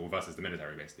versus the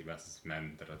military, basically, versus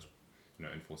men that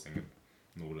are enforcing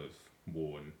an order of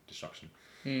war and destruction.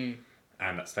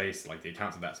 And that space, like the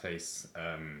accounts of that space,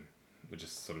 were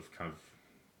just sort of kind of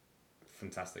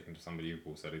fantastic and just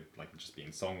unbelievable. So they'd like just be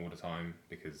in song all the time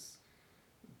because,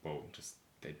 well, just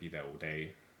they'd be there all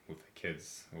day with their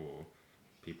kids or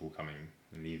people coming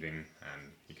and leaving,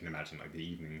 and you can imagine like the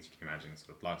evenings, you can imagine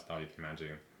sort of lifestyle, you can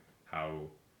imagine how,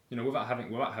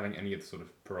 without having any of the sort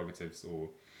of prerogatives or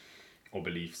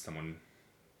beliefs, someone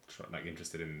like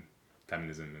interested in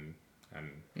feminism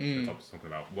and the topics talking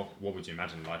about what would you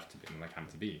imagine life to be and like camp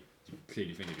to be, you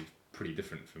clearly think it'd be pretty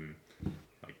different from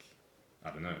like, I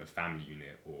don't know, a family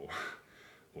unit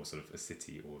or sort of a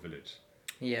city or a village.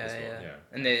 Yeah.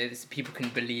 And people can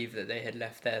believe that they had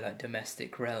left their like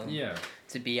domestic realm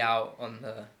to be out on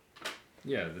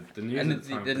Yeah, the news And at the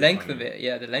time the was length funny. of it,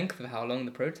 yeah, the length of how long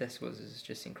the protest was is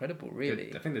just incredible,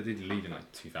 really. I think they did lead in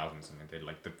like 2000 or something. They did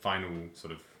like the final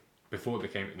sort of before it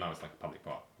became now it's like a public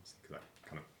park, obviously, because that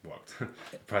kind of worked.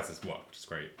 The protest worked, which is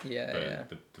great. Yeah, But yeah.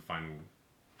 the final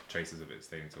traces of it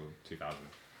stayed until 2000,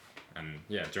 and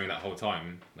yeah, during that whole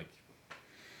time, like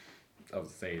I would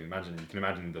say, you can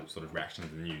imagine the sort of reaction to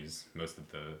the news. Most of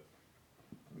the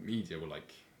media were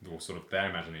like, or sort of their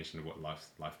imagination of what life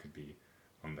could be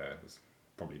on there was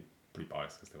probably pretty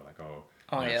biased because they were like,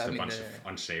 Oh, yeah, just I a mean, bunch of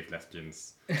unshaved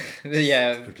lesbians,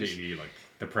 yeah. completely like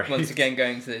depraved. Once again,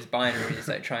 going to those binaries,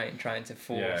 like trying to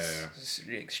force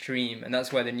Yeah. extreme, and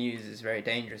that's where the news is very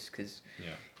dangerous because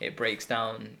Yeah, it breaks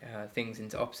down things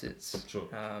into opposites. sure.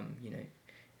 You know,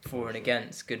 for and Sure.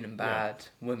 against, good and bad,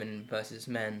 women versus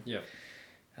men. Yeah,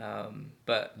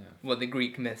 But Yeah. what the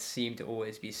Greek myths seem to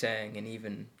always be saying, and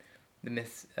even the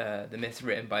myths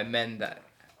written by men that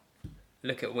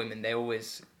look at women, they're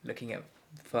always looking at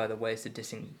further ways to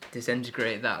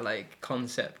disintegrate that like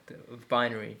concept of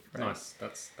binary. Right? nice.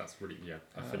 That's really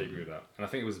I fully agree with that. And I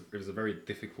think it was a very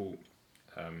difficult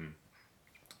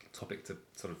topic to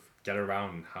sort of get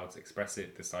around how to express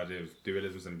it. This idea of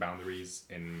dualisms and boundaries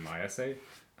in my essay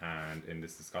and in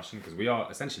this discussion, because we are.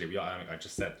 I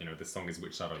just said, this song is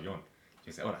which side are you on?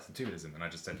 You say, oh, that's a dualism, and I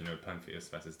just said, Pentheus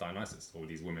versus Dionysus, all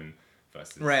these women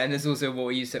versus. Right, and there's also what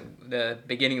you said the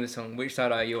beginning of the song. Which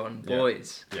side are you on, Yeah.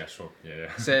 boys? Yeah, sure.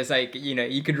 Yeah. So it's like,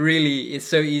 you could really. It's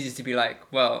so easy to be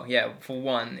like, well, yeah. For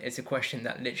one, it's a question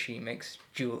that literally makes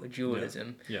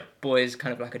dualism. Yeah. Boys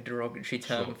kind of like a derogatory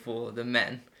term Sure. for the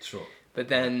men. Sure. But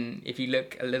then, if you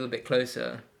look a little bit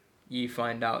closer, you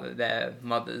find out that they're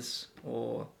mothers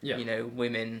or Yeah.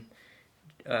 women,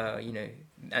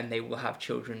 and they will have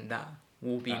children that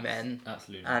will be men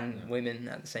Absolutely. and yeah. women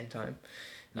at the same time.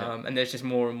 Yeah. And there's just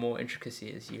more and more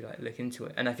intricacy as you like look into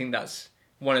it. And I think that's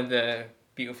one of the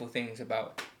beautiful things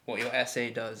about what your essay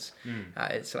does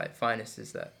at its like finest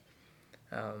is that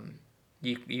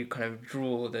you kind of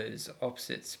draw those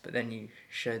opposites, but then you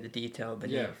show the detail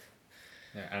beneath. Yeah.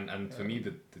 Yeah, and for me,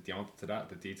 the answer to that,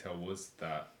 the detail was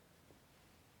that,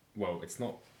 well, it's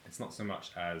not so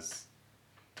much as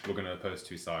we're going to oppose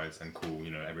two sides and call,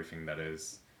 everything that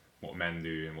is what men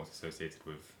do and what's associated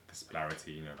with this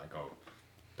polarity, like,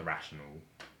 the rational,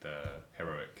 the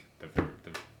heroic, the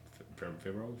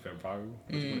virile,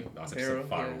 what do you call it? I said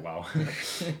viral, yeah. wow.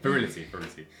 Virility.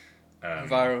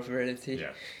 Viral virility.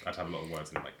 Yeah, I'd have a lot of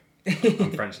words in, like,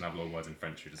 I'm French and I have a lot of words in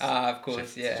French. You just of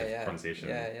course, shift yeah. pronunciation.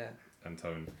 Yeah. And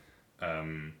tone,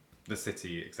 the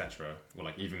city, etc. Or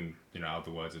like even out of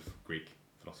the words of Greek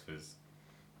philosophers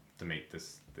to make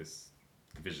this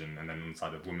division. And then on the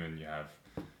side of women, you have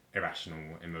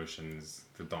irrational emotions,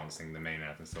 the dancing, the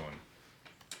maenad, and so on.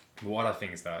 But what I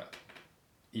think is that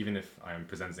even if I am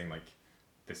presenting like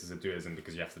this is a dualism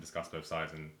because you have to discuss both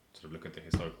sides and sort of look at the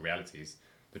historical realities,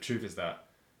 the truth is that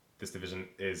this division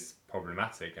is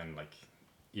problematic, and like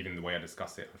even the way I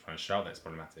discuss it, I'm trying to show that it's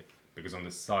problematic. Because on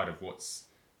the side of what's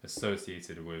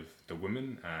associated with the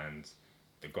women and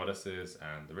the goddesses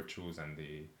and the rituals and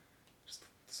the just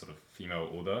sort of female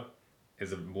order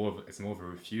is more of a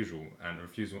refusal and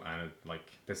a like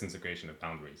disintegration of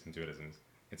boundaries and dualisms.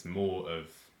 It's more of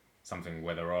something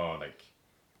where there are like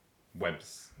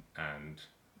webs and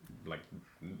like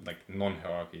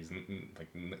non-hierarchies,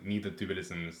 neither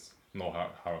dualisms nor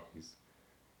hierarchies.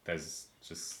 There's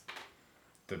just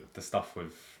the stuff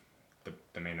with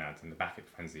the maenad and the Bacchic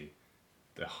frenzy,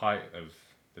 the height of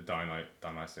the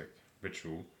Dionysic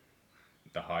ritual,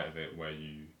 the height of it where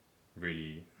you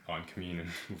really are in communion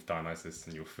with Dionysus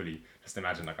and you're fully, just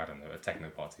imagine like, I don't know, a techno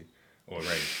party or a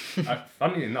rave.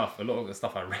 Funnily enough, a lot of the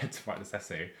stuff I read to write this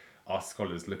essay are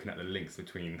scholars looking at the links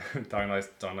between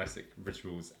Dionysic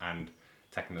rituals and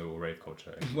techno or rave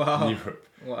culture in Europe.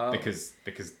 Wow. Because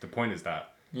the point is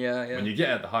that Yeah. when you get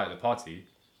at the height of the party,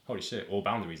 holy shit, all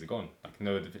boundaries are gone. Like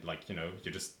no, like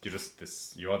you're just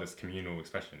this. You are this communal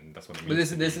expression. That's what it means.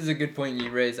 But this is a good point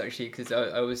you raised actually, because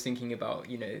I was thinking about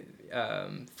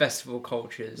festival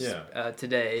cultures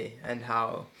today and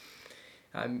how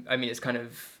I mean it's kind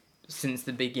of since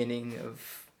the beginning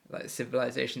of like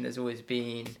civilization. There's always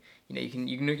been you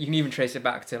can even trace it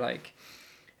back to like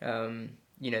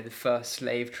the first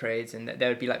slave trades, and there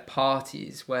would be like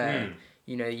parties where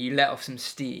you let off some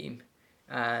steam.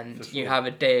 And For you sure. have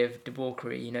a day of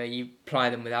debauchery, you ply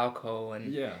them with alcohol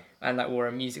and like or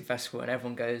a music festival, and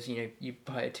everyone goes, you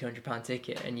buy a £200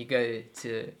 ticket and you go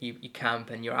to you camp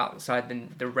and you're outside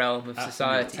the realm of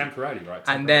society. Temporarily, right?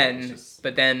 And then,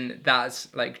 but then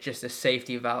that's like just a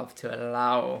safety valve to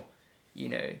allow,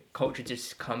 culture to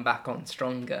just come back on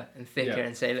stronger and thicker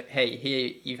and say, look, hey,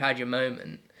 here you've had your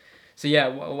moment. So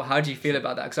yeah, how do you feel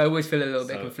about that? Because I always feel a little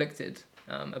bit So- conflicted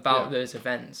about Yeah. those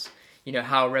events. You know,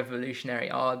 how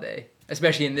revolutionary are they?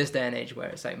 Especially in this day and age where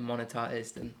it's like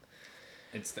monetized and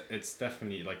It's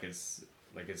definitely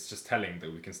it's just telling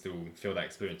that we can still feel that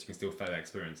experience. You can still feel that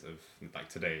experience of like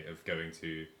today of going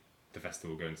to the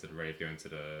festival, going to the rave, going to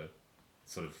the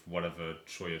sort of whatever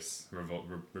joyous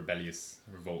rebellious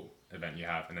revolt event you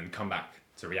have, and then come back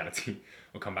to reality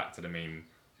or come back to the main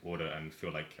order and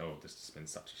feel like, oh, this has been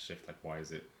such a shift. Like why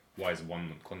is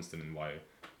one constant and why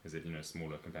is it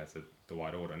smaller compared to the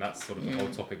wide order? And that's sort of the whole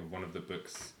topic of one of the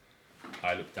books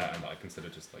I looked at and that I consider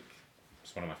just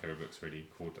one of my favorite books, really,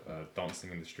 called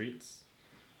Dancing in the Streets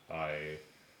by,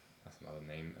 that's another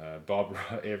name, Barbara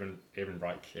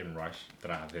Ehrenreich, that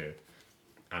I have here.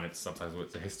 And it's sometimes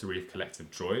it's a history of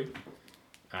collective joy.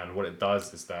 And what it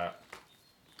does is that,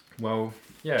 well,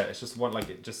 yeah, it's just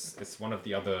it's one of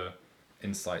the other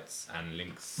insights and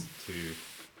links to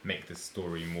make this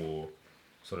story more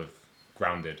sort of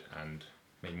grounded and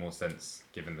make more sense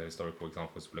given the historical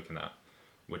examples we're looking at,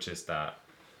 which is that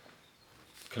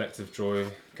collective joy,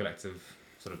 collective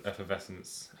sort of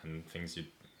effervescence, and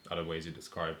other ways you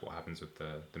describe what happens with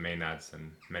the Maenads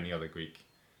and many other Greek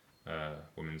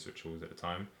women's rituals at the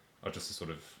time are just a sort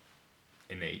of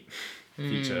innate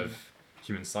feature of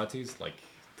human societies, like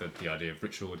the idea of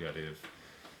ritual, the idea of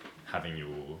having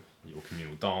your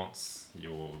communal dance,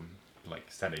 your like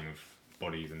setting of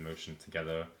bodies in motion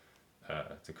together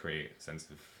to create a sense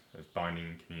of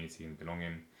binding, community, and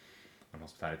belonging. And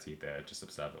hospitality, they're just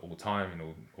observed all the time in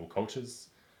all cultures,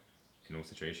 in all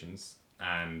situations.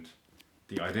 And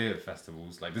the idea of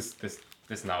festivals, like this is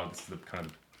the kind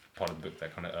of part of the book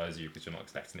that kind of errs you because you're not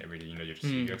expecting it really.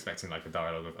 You're expecting like a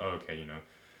dialogue of, oh, okay,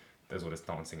 there's all this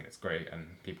dancing and it's great, and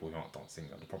people who aren't dancing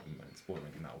are the problem and it's boring,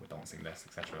 and now we're dancing less,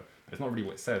 etc. But it's not really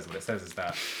what it says. What it says is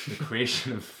that the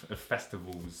creation of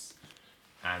festivals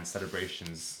and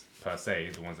celebrations per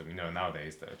se, the ones that we know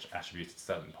nowadays that are attributed to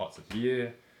certain parts of the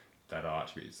year, that are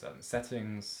attributed to certain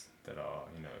settings, that are,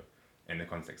 in the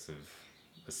context of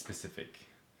a specific,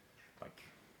 like,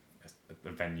 a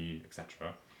venue,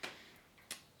 etc.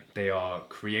 They are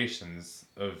creations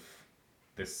of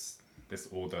this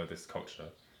order, this culture,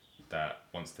 that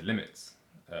wants to limit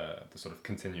the sort of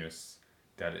continuous,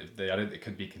 it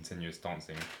could be continuous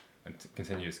dancing and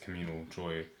continuous communal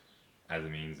joy as a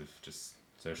means of just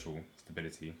social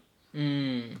stability.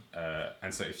 And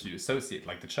so if you associate,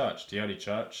 like the early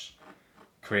church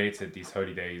created these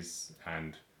holy days,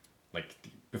 and like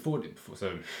before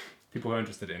so people who are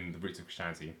interested in the roots of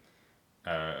Christianity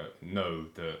know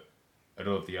that a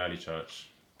lot of the early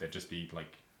church, there'd just be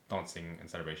like dancing and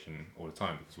celebration all the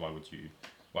time, because why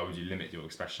would you limit your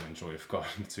expression and joy of God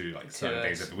to like certain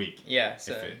days of the week? Yeah.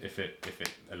 So If it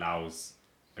allows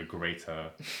a greater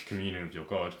communion with your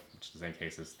God, which is the same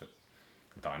case as the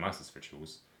Dionysus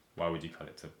rituals, why would you cut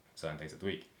it to certain days of the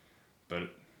week? But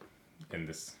in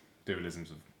this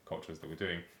dualisms of cultures that we're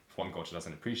doing, if one culture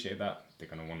doesn't appreciate that, they're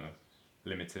going to want to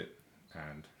limit it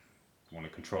and want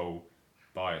to control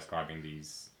by ascribing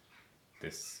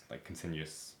this like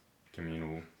continuous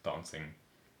communal dancing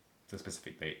to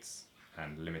specific dates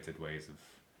and limited ways of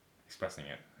expressing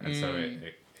it. And so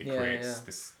it creates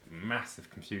this massive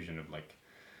confusion of like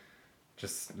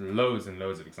just loads and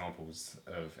loads of examples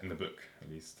of, in the book at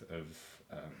least, of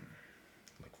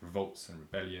like revolts and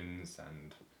rebellions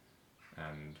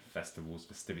and festivals,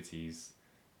 festivities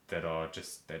that are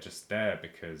just there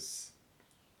because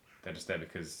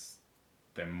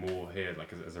they're more here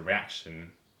like as a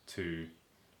reaction to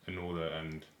an order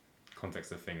and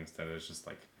context of things that is just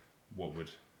like what would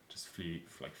just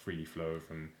freely flow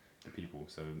from the people.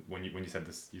 So when you said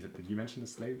this, did you mention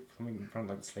something from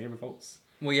like the slave revolts?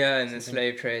 well, yeah, in the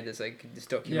slave trade, there's like it's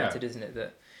documented, isn't it,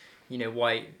 that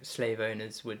white slave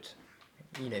owners would,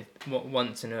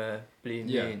 once in a blue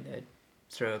moon, they'd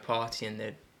throw a party and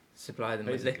they'd supply them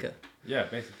with liquor. Yeah,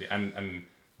 basically, and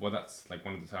well, that's like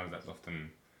one of the terms that's often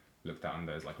looked at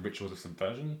under is like rituals of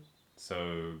subversion.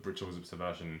 So rituals of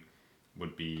subversion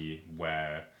would be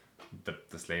where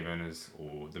the slave owners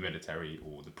or the military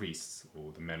or the priests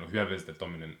or the men or whoever is the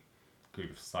dominant group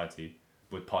of society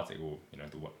would partake, or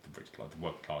the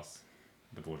work class,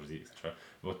 the bourgeoisie, etc.,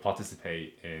 would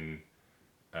participate in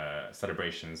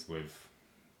celebrations with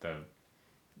the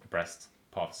oppressed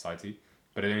part of society,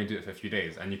 but they only do it for a few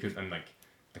days. And if you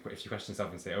question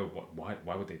yourself and say, oh,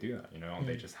 why would they do that? Aren't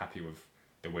they just happy with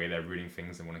the way they're ruling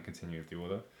things and want to continue with the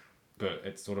order? But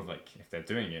it's sort of like if they're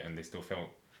doing it and they still felt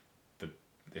that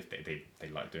if they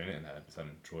like doing it and they had a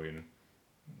certain joy and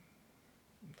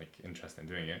like interest in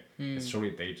doing it, it's surely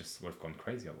they just would have gone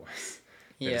crazy otherwise.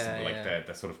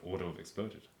 Their sort of order would have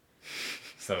exploded.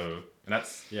 So and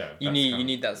that's You that's need kind you of-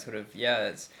 need that sort of it's, You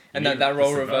and need that the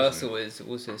role subversion. reversal is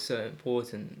also so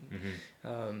important.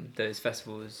 Mhm. Those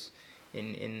festivals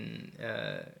in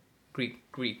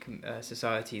Greek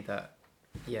society that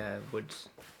would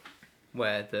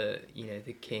where the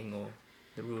the king or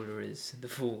the ruler is the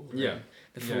fool. Yeah. And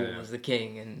the Yeah, fool yeah. is the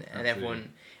king, and Absolutely.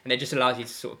 everyone, and it just allows you to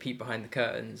sort of peek behind the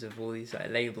curtains of all these like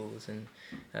labels and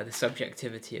the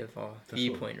subjectivity of our For sure.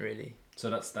 viewpoint, really. So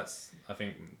that's I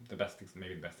think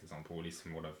maybe the best example, at least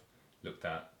from what I've looked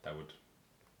at, that would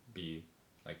be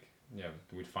like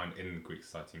we'd find in Greek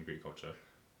society and Greek culture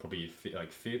probably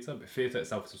like theatre, but theatre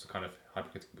itself is also kind of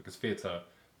hypocritical because theatre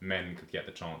men could get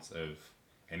the chance of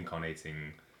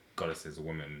incarnating goddesses or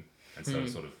women, and so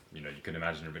sort of you can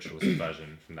imagine a ritual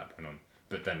subversion from that point on.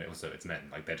 But then it's men,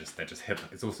 like they're just hip.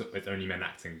 It's only men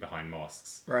acting behind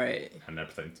masks Right. and they're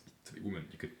pretending to be women.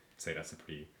 You could say that's a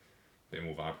pretty bit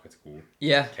more of a hypocritical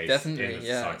Yeah, case definitely. in a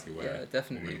Yeah, society where yeah,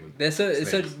 definitely. women were They're so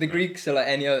slaves, the right? Greeks are like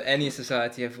any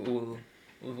society of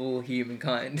all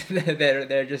humankind.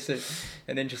 they're just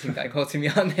an interesting dichotomy,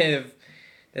 aren't they?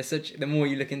 They're such. The more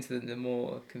you look into them, the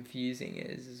more confusing it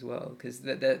is as well. Because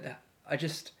I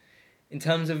just, in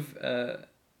terms of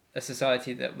a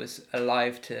society that was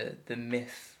alive to the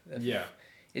myth. Yeah.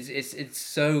 It's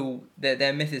so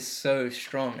their myth is so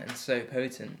strong and so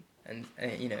potent, and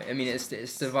I mean it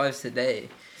survives today.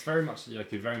 It's very much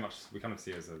we kind of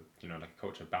see it as a like a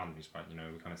culture of boundaries, right?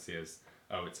 We kind of see it as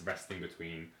it's resting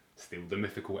between still the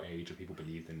mythical age of people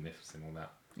believed in myths and all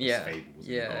that, fables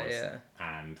and gods,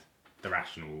 and the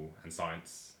rational and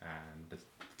science and the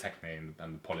techne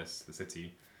and the polis, the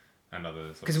city, and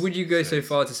other. Because would you go so states.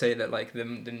 far to say that like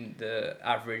the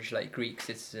average like Greek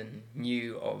citizen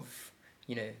knew of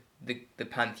the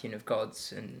pantheon of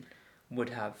gods and would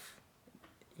have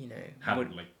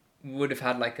would have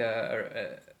had like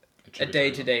a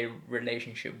day-to-day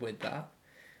relationship with that?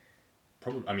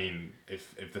 Probably. I mean,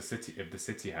 if the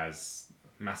city has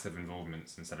massive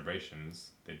involvements and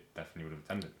celebrations, they definitely would have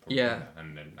attended. Probably, Yeah.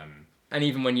 And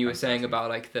even when you were saying about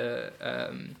like the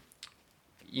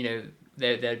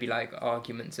there'd be like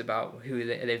arguments about who are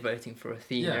they voting for,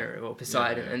 Athena or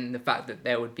Poseidon, and the fact that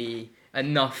there would be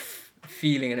enough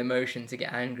feeling and emotion to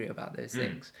get angry about those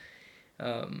things.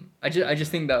 I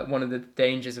just think that one of the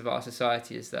dangers of our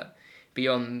society is that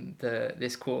beyond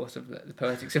this course of the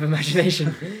poetics of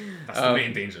imagination, that's the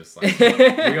main danger of society.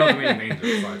 We are the main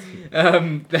danger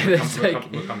of society.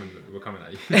 We're coming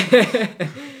at you.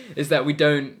 Is that we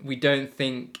don't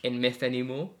think in myth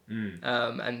anymore,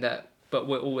 and that but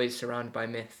we're always surrounded by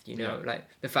myth. Like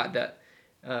the fact that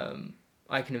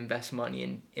I can invest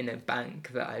money in a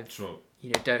bank that I've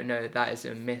don't know, that is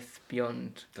a myth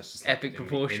beyond That's just epic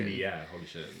proportion. In the air, holy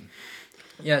shit.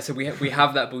 Yeah, so we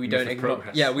have that, but we don't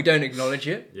acknowledge. Yeah, we don't acknowledge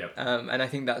it. Yep. And I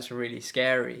think that's really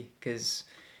scary because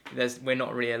we're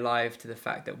not really alive to the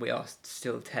fact that we are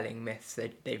still telling myths.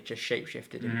 They've just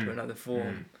shapeshifted into another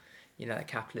form. That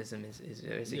capitalism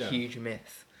is a huge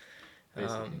myth.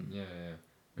 Basically,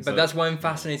 But that's why I'm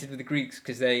fascinated with the Greeks,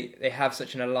 because they have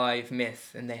such an alive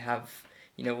myth, and they have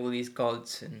all these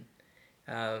gods, and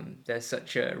there's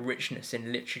such a richness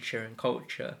in literature and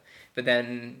culture. But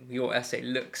then your essay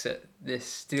looks at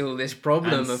this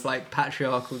problem of like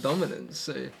patriarchal dominance.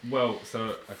 So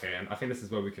okay, and I think this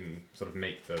is where we can sort of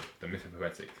make the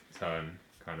mythopoetic turn.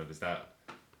 Kind of is that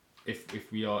if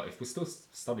we're still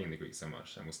studying the Greeks so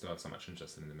much, and we still have so much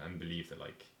interest in them, and believe that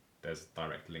like there's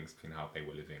direct links between how they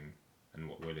were living and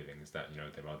what we're living, is that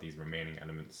there are these remaining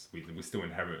elements. We still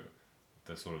inherit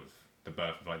the sort of the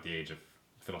birth of like the age of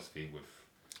philosophy with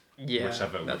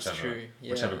whichever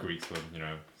Greeks were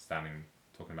standing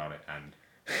talking about it, and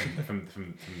from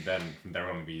there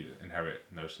on we inherit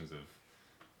notions of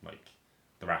like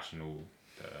the rational,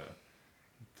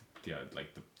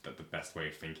 the best way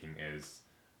of thinking is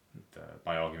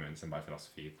by arguments and by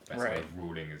philosophy. The best way of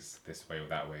ruling is this way or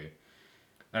that way,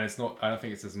 and it's not. I don't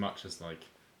think it's as much as like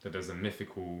that there's a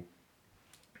mythical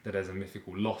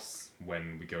loss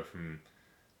when we go from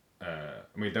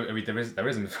there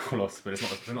is a mythical loss, but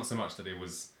it's not so much that it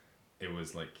was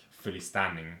like fully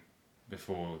standing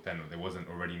before then. There wasn't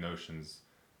already notions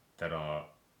that are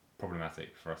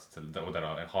problematic for us or that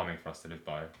are harming for us to live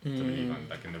by, to believe in,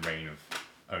 like in the reign of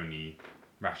only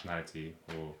rationality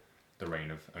or the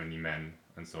reign of only men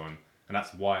and so on. And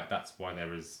that's why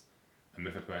there is a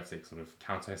mythopoetic sort of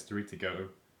counter history to go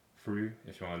through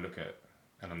if you want to look at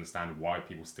and understand why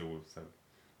people still were so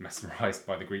mesmerized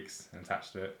by the Greeks and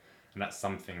attached to it. And that's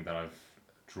something that I've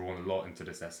drawn a lot into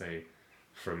this essay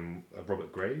from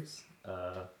Robert Graves.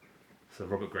 So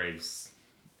Robert Graves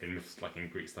in myths, like in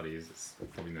Greek studies, it's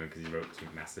probably known because he wrote two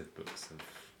massive books of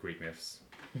Greek myths,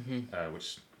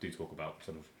 which do talk about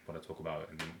sort of what I talk about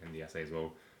in the essay as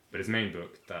well. But his main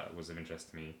book that was of interest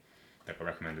to me, that got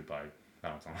recommended by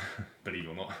Valentin, believe it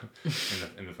or not,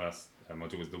 in the first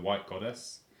module, was The White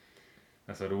Goddess.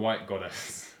 And so The White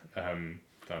Goddess, that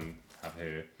I have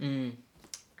here,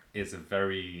 is a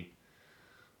very,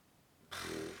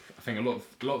 I think a lot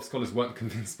of scholars weren't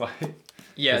convinced by it.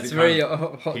 Yeah, it's a very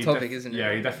hot topic, isn't it?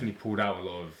 Yeah, he definitely pulled out a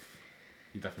lot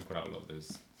of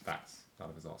those facts out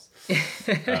of his ass.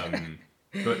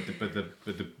 But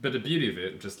the beauty of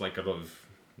it, just like a lot of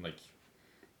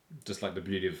just like the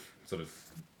beauty of sort of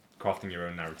crafting your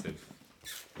own narrative,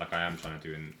 like I am trying to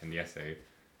do in the essay,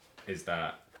 is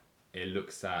that it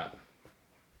looks at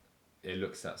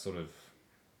sort of,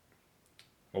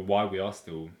 well, why we are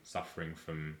still suffering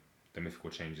from the mythical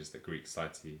changes that Greek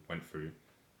society went through,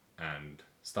 and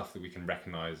stuff that we can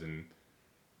recognize and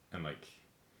like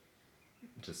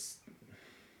just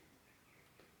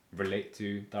relate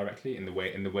to directly in the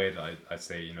way that I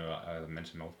say, you know, I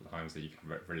mentioned multiple times that you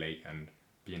can relate and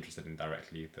be interested in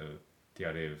directly the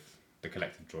idea of the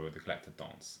collective joy or the collective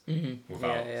dance,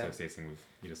 without associating with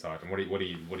either side. And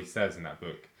what he says in that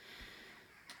book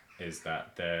is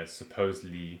that there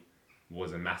supposedly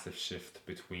was a massive shift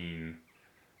between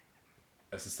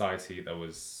a society that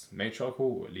was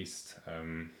matriarchal, or at least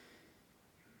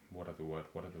what other word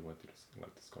do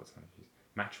the Scots kind of use?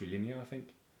 Matrilinear, I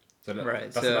think. So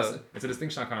that's it's a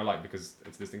distinction I kind of like, because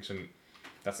it's a distinction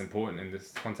that's important in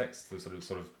this context, the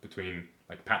sort of between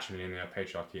like patrilinear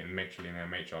patriarchy and matrilinear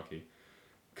matriarchy,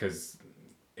 because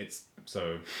it's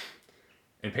so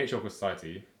in patriarchal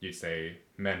society you'd say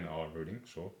men are ruling,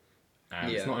 sure,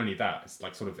 and it's not only that, it's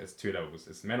like sort of it's two levels.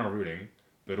 It's men are ruling,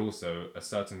 but also a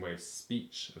certain way of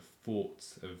speech, of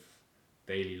thought, of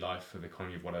daily life, of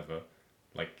economy, of whatever,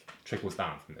 like trickles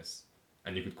down from this,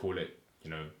 and you could call it, you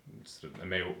know, sort of a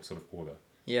male sort of order.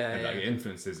 And like it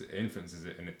influences it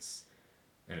in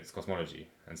its cosmology,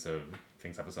 and so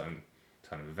things have a certain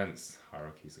kind of events,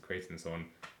 hierarchies are created and so on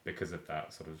because of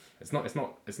that sort of. It's not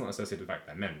associated with the fact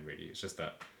that men really. It's just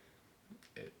that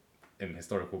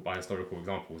by historical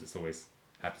examples, it's always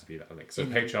happens to be that. Like so,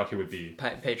 patriarchy would be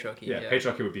patriarchy. Yeah,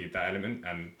 patriarchy would be that element,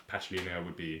 and patrilinear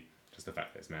would be just the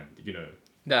fact that it's men. You know.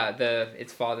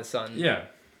 It's father son. Yeah,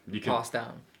 you could passed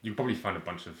down. You probably find a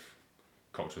bunch of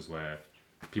cultures where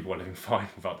people are living fine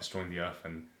without destroying the earth,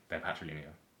 and they're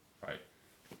patrilinear, right?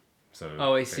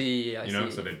 So I see.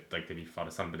 So they be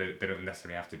father son, but they don't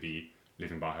necessarily have to be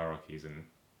living by hierarchies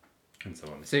and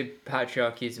so on. So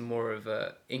patriarchy is more of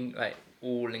a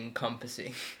all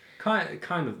encompassing. Kind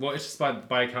of. Well, it's just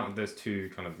by account of those two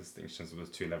kind of distinctions, of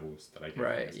those two levels that I give.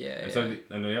 Right. Yeah. And so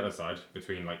on the other side,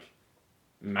 between like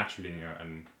matrilinear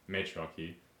and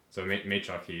matriarchy. So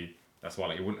matriarchy. That's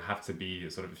why it wouldn't have to be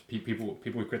sort of people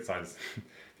who criticize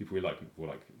people who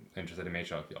were interested in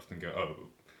matriarchy often go, oh,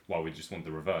 why would you just want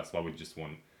the reverse? Why would you just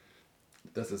want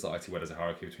the society where there's a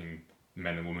hierarchy between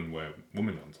men and women where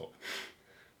women are on top?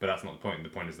 But that's not the point. The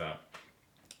point is that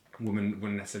women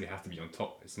wouldn't necessarily have to be on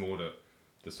top. It's more that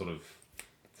the sort of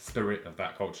spirit of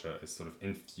that culture is sort of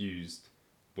infused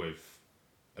with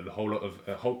a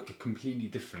whole completely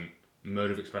different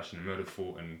mode of expression, mode of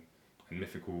thought, and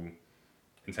mythical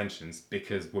intentions,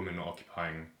 because women are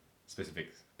occupying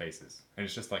specific spaces. And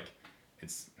it's just like,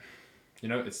 it's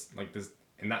like there's,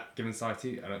 in that given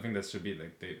society, I don't think there should be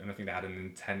I don't think they had an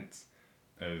intent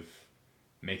of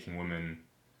making women,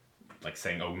 like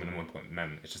saying, oh, women are more important than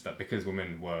men. It's just that because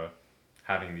women were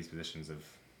having these positions of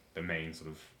the main sort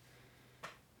of,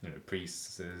 you know,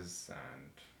 priestesses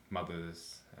and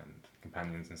mothers and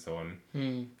companions and so on,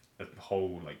 the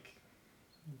whole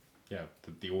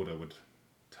the order would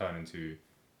turn into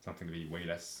something to be way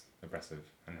less oppressive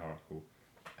and hierarchical,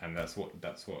 and that's what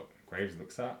Graves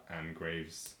looks at. And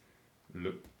Graves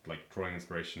drawing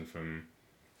inspiration from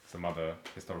some other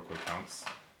historical accounts,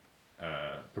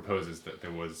 proposes that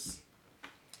there was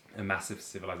a massive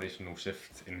civilizational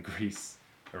shift in Greece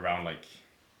around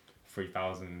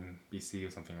 3000 BC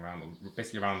or something,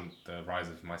 basically around the rise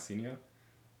of Mycenae.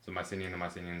 So the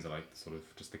Mycenaeans are sort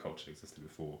of just the culture that existed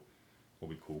before what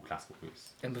we call classical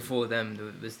Greece. And before them,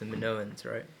 there was the Minoans,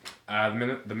 right?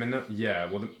 The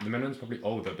Minoans probably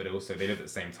older, but also they lived at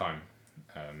the same time.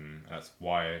 That's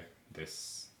why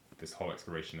this whole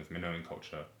exploration of Minoan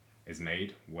culture is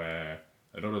made, where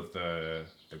a lot of the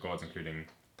gods, including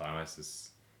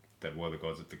Dionysus, that were the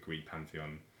gods of the Greek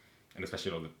pantheon, and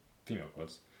especially a lot of the female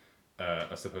gods,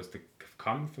 are supposed to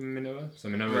come from Minoa. So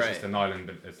Minoa is just an island,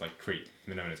 but it's like Crete.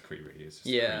 Minoan is Crete, really. It's just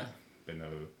Crete,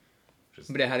 Minoa.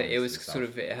 But it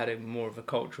had a more of a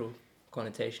cultural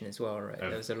connotation as well, right?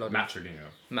 There was a lot matrilineal.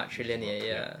 of matrilinear,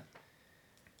 yeah.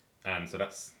 And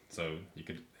so you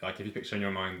could, like, if you picture in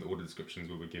your mind all the descriptions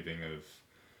we were giving of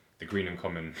the Green and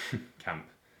Common camp,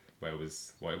 where it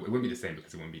was, well, it wouldn't be the same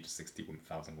because it wouldn't be just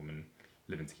 60,000 women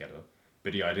living together.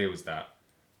 But the idea was that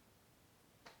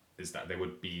there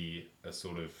would be a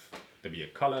sort of, there'd be a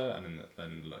colour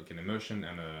and like an emotion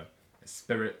and a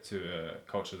spirit to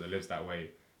a culture that lives that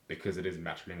way because it is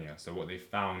matrilinear. So what they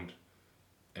found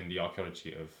in the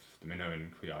archaeology of the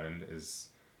Minoan Cree Island is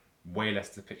way less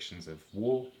depictions of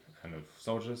war and of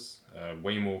soldiers,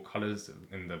 way more colours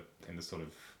in the sort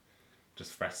of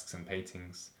just fresques and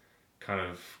paintings, kind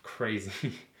of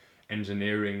crazy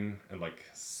engineering and like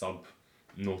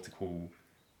sub-nautical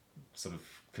sort of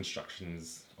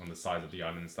constructions on the sides of the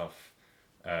island and stuff,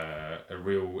 a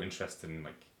real interest in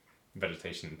like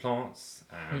vegetation and plants,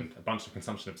 and a bunch of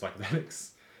consumption of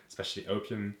psychedelics, especially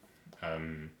opium.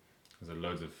 There's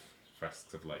loads of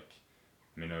fresques of like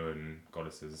Minoan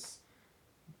goddesses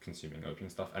consuming opium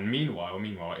stuff. And meanwhile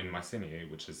in Mycenae,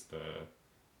 which is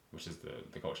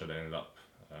the culture that ended up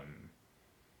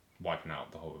wiping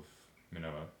out the whole of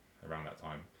Minoa around that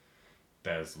time,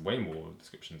 there's way more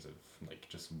descriptions of like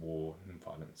just war and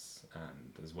violence,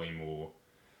 and there's way more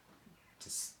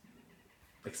just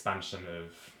expansion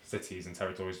of cities and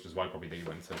territories, which is why probably they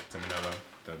went to Minoa,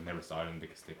 the nearest island,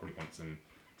 because they probably want some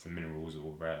minerals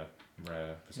or rare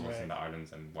resources in the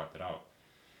islands, and wiped it out.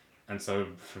 And so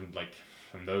from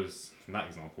that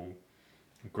example,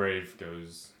 Graves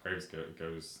goes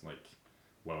like,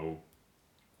 well,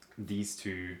 these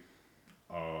two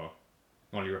are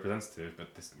not only representative, but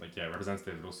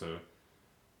representative, but also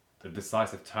the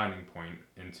decisive turning point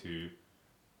into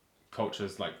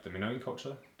cultures like the Minoan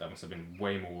culture that must have been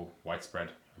way more widespread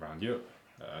around Europe.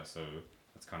 So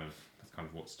that's kind of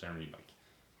what's generally like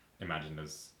imagined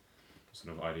as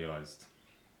sort of idealized,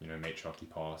 matriarchy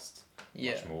past.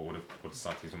 Yeah. Much more, all the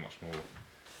societies were much more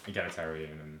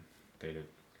egalitarian, and they did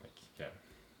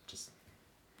just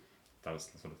that was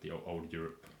sort of the old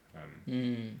Europe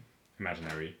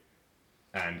imaginary.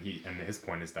 And his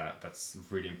point is that that's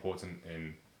really important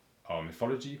in our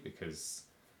mythology, because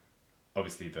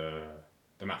obviously the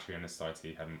matrilineal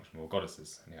society had much more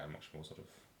goddesses, and they had much more sort of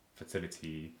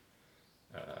fertility,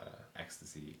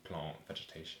 ecstasy, plant,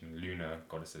 vegetation, lunar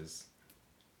goddesses.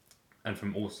 And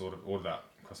from all of that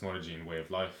cosmology and way of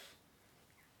life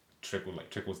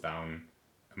trickles down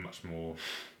a much more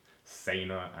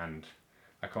saner, and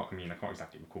I can't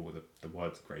exactly recall what the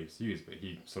words Graves used, but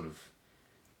he sort of,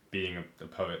 being a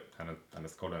poet and a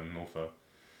scholar and an author,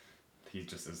 he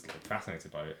just is like fascinated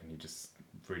by it, and he just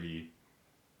really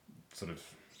sort of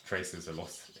traces a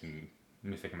loss in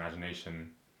mythic imagination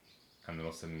and a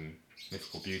loss in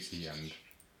mythical beauty, and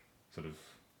sort of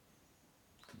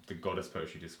the goddess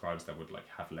poetry describes that would like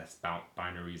have less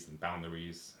binaries and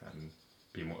boundaries and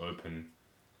be more open.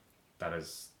 That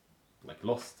is like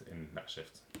lost in that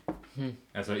shift.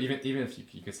 And so even if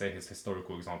you could say his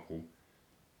historical example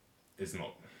is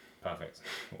not perfect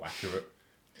or accurate,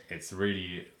 it's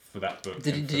really for that book.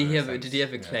 Did he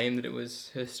ever claim that it was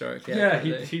historically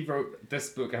accurate? Yeah, he wrote this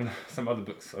book, and some other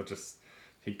books are just,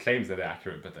 he claims that they're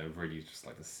accurate, but they're really just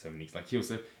like, there's so many. Like he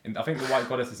also, I think the White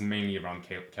Goddess is mainly around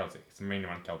Celtic. It's mainly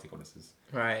around Celtic goddesses.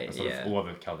 Right. And sort of all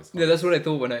other Celtic. Yeah, that's what I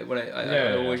thought when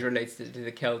I always related it to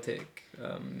the Celtic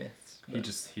myths. But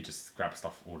He just grabbed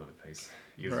stuff all over the place.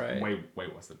 He was Right. way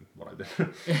worse than what I did.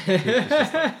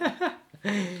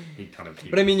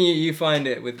 But I mean, you find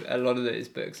it with a lot of those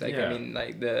books. Like Yeah. I mean,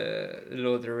 like the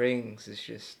Lord of the Rings is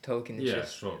just Tolkien is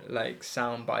just sure. like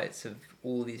sound bites of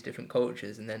all these different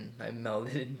cultures, and then like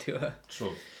melded into a.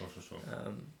 Sure.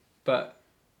 But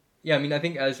yeah, I mean, I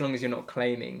think as long as you're not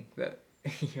claiming that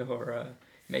you're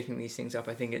making these things up,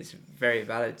 I think it's very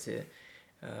valid to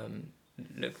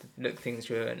look things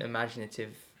through an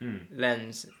imaginative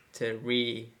lens to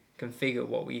reconfigure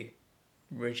what we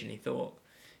originally thought,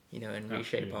 and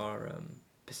reshape our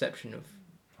perception of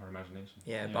our imagination.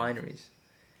 Binaries.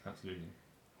 Absolutely.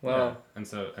 Well, and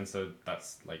so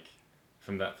that's like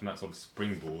from that sort of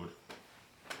springboard,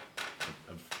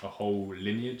 a whole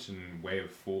lineage and way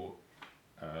of thought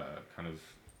kind of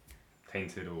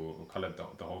tainted or coloured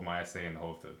the whole my essay and the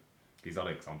whole of these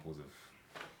other examples of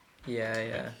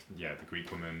the Greek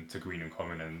woman to Green and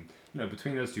Common, and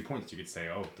between those 2 points you could say,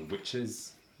 the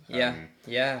witches.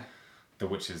 The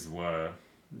witches were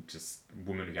just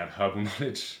women who had herbal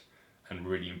knowledge and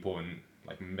really important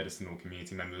like medicinal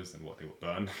community members, and what they would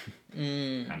burn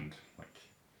and like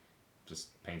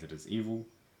just painted as evil.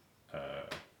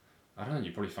 I don't know,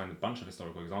 you probably find a bunch of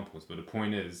historical examples, but the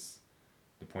point is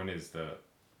that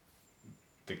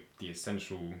the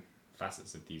essential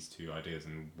facets of these two ideas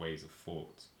and ways of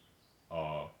thought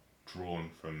are drawn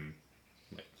from,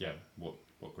 like,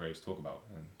 what Graves talks about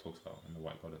in The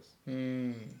White Goddess,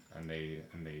 and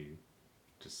they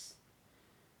just,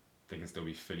 they can still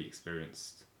be fully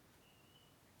experienced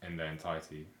in their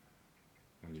entirety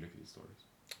when you look at these stories.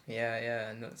 Yeah,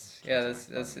 and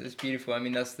that's beautiful. I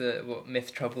mean, that's what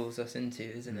myth troubles us into,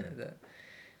 isn't it? That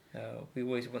we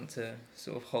always want to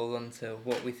sort of hold on to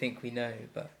what we think we know,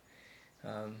 but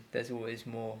there's always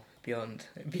more beyond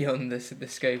the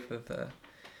scope of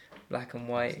black and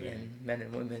white. Absolutely. And men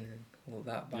and women and all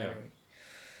that binary.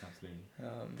 Yeah, absolutely.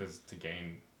 There's to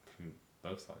gain from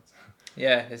both sides.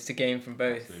 Yeah, there's to gain from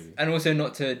both. Absolutely. And also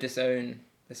not to disown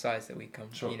the sides that we come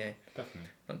from, sure, definitely.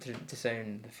 Not to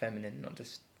disown the feminine, not to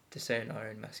disown our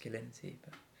own masculinity,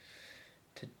 but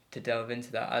to delve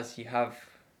into that as you have,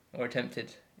 or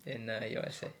attempted in your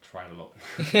essay. Tried a lot.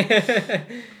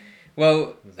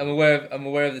 Well, I'm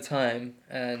aware of the time,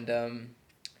 and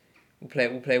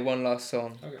we'll play one last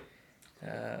song. Okay.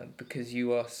 Because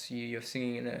you're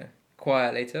singing in a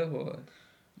choir later, or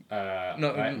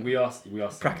we are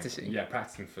practicing. Singing,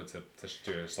 practicing to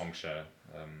do a song share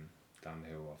down the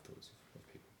hill afterwards with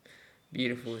people.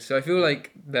 Beautiful. So I feel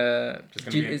like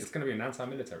it's going to be an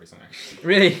anti-military song, actually.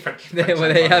 Really?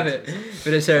 Well, there you have it.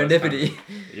 Bit of serendipity.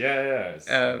 Yeah.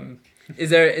 Is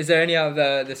there any out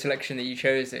of the selection that you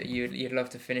chose that you'd love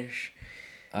to finish?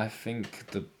 I think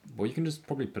you can just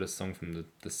probably put a song from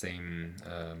the same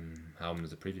album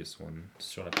as the previous one,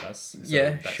 Sur la Place.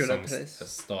 Sur la Place. That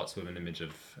starts with an image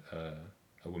of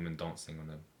a woman dancing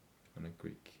on a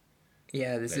Greek.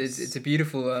 Yeah, it's a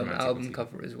beautiful album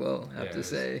cover as well, I have to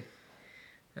say.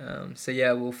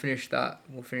 We'll finish that.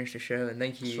 We'll finish the show, and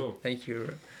thank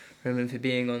you, Roman, for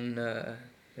being on the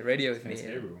radio with me,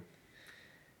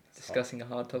 discussing a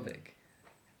hard topic.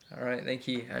 All right, thank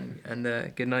you, and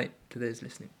good night to those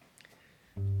listening.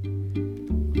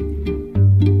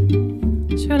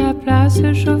 Sur la place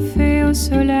chauffée au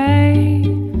soleil,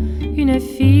 une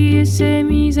fille s'est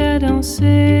mise à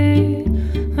danser.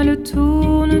 Elle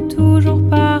tourne toujours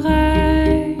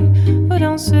pareil, aux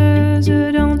danseuses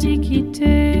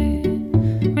d'antiquité.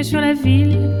 Mais sur la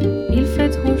ville, il fait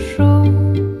trop chaud.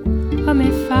 Hommes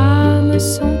et femmes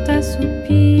sont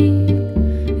assoupis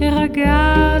et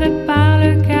regardent par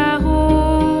le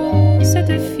carreau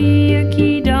cette fille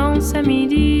qui danse à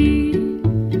midi.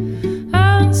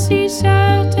 Ainsi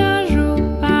certains jours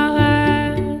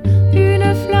paraît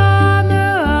une flamme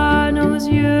à nos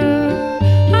yeux.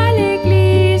 À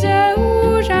l'église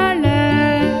où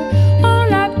j'allais, on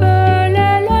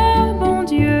l'appelait le bon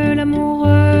Dieu.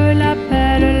 L'amoureux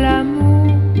l'appelle l'amour,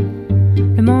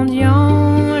 le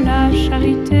mendiant la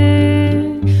charité,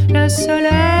 le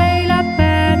soleil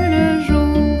l'appelle le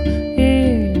jour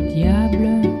et le diable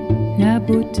la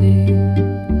beauté.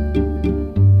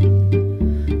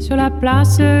 Sur la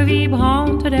place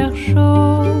vibrante d'air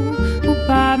chaud, où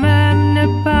pas même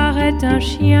ne paraît un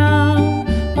chien,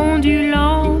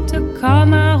 ondulante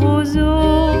comme un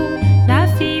roseau, la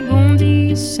fille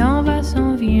bondit, s'en va,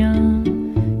 s'en vient,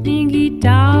 ni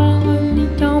guitare, ni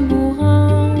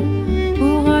tambourin,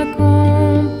 pour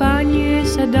accompagner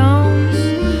sa danse,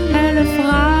 elle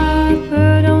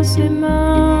frappe dans ses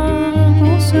mains,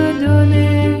 pour se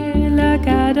donner la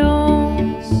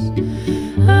cadence.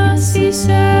 Ainsi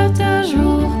certains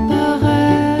jours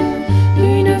paraît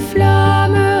une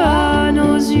flamme à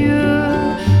nos yeux.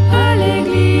 À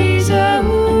l'église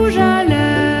où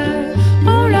j'allais,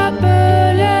 on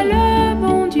l'appelait le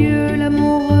bon Dieu.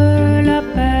 L'amoureux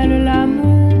l'appelle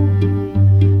l'amour,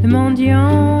 le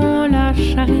mendiant la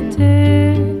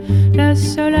charité, le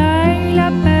soleil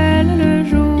l'appelle le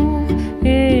jour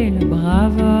et le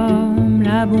brave homme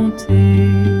la bonté.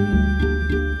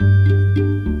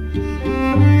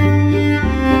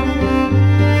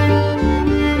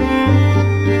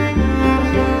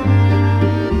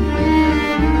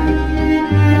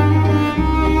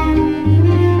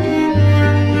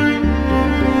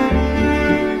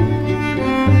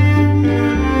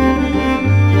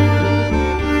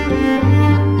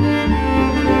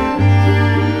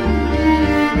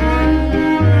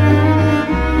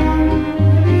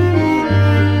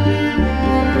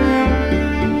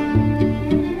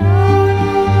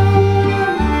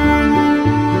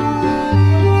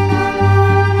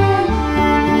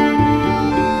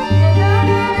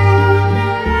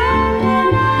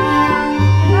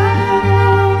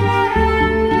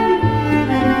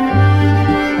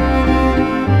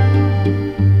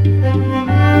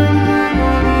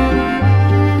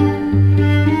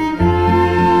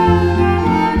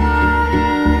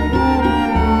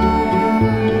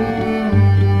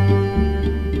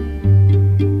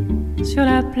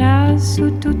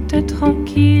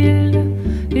 tranquille,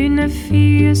 une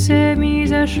fille s'est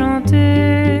mise à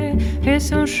chanter et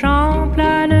son chant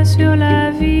plane sur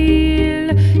la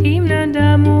ville, hymne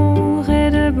d'amour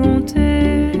et de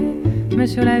bonté. Mais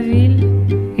sur la ville,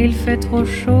 il fait trop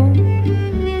chaud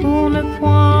pour ne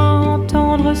point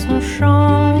entendre son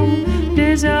chant.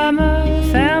 Les hommes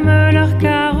ferment leurs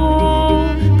carreaux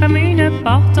comme une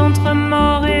porte entre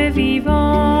mort et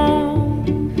vivant.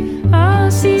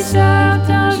 Ainsi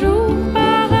certains jours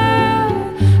paraît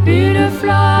une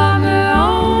flamme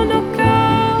en nos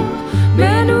cœurs,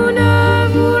 mais nous ne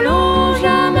voulons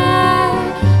jamais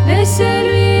laisser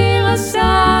luire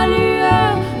sa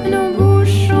lueur. Nous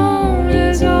bouchons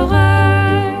les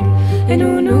oreilles et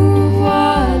nous nous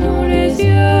voilons les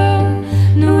yeux.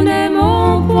 Nous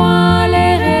n'aimons point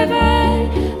les réveils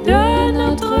de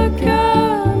notre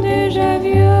cœur déjà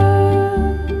vieux.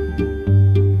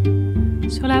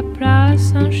 Sur la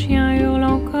place, un chien hurle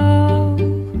encore,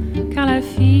 car la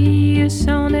fille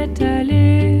s'en est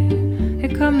allée. Et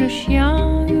comme le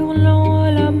chien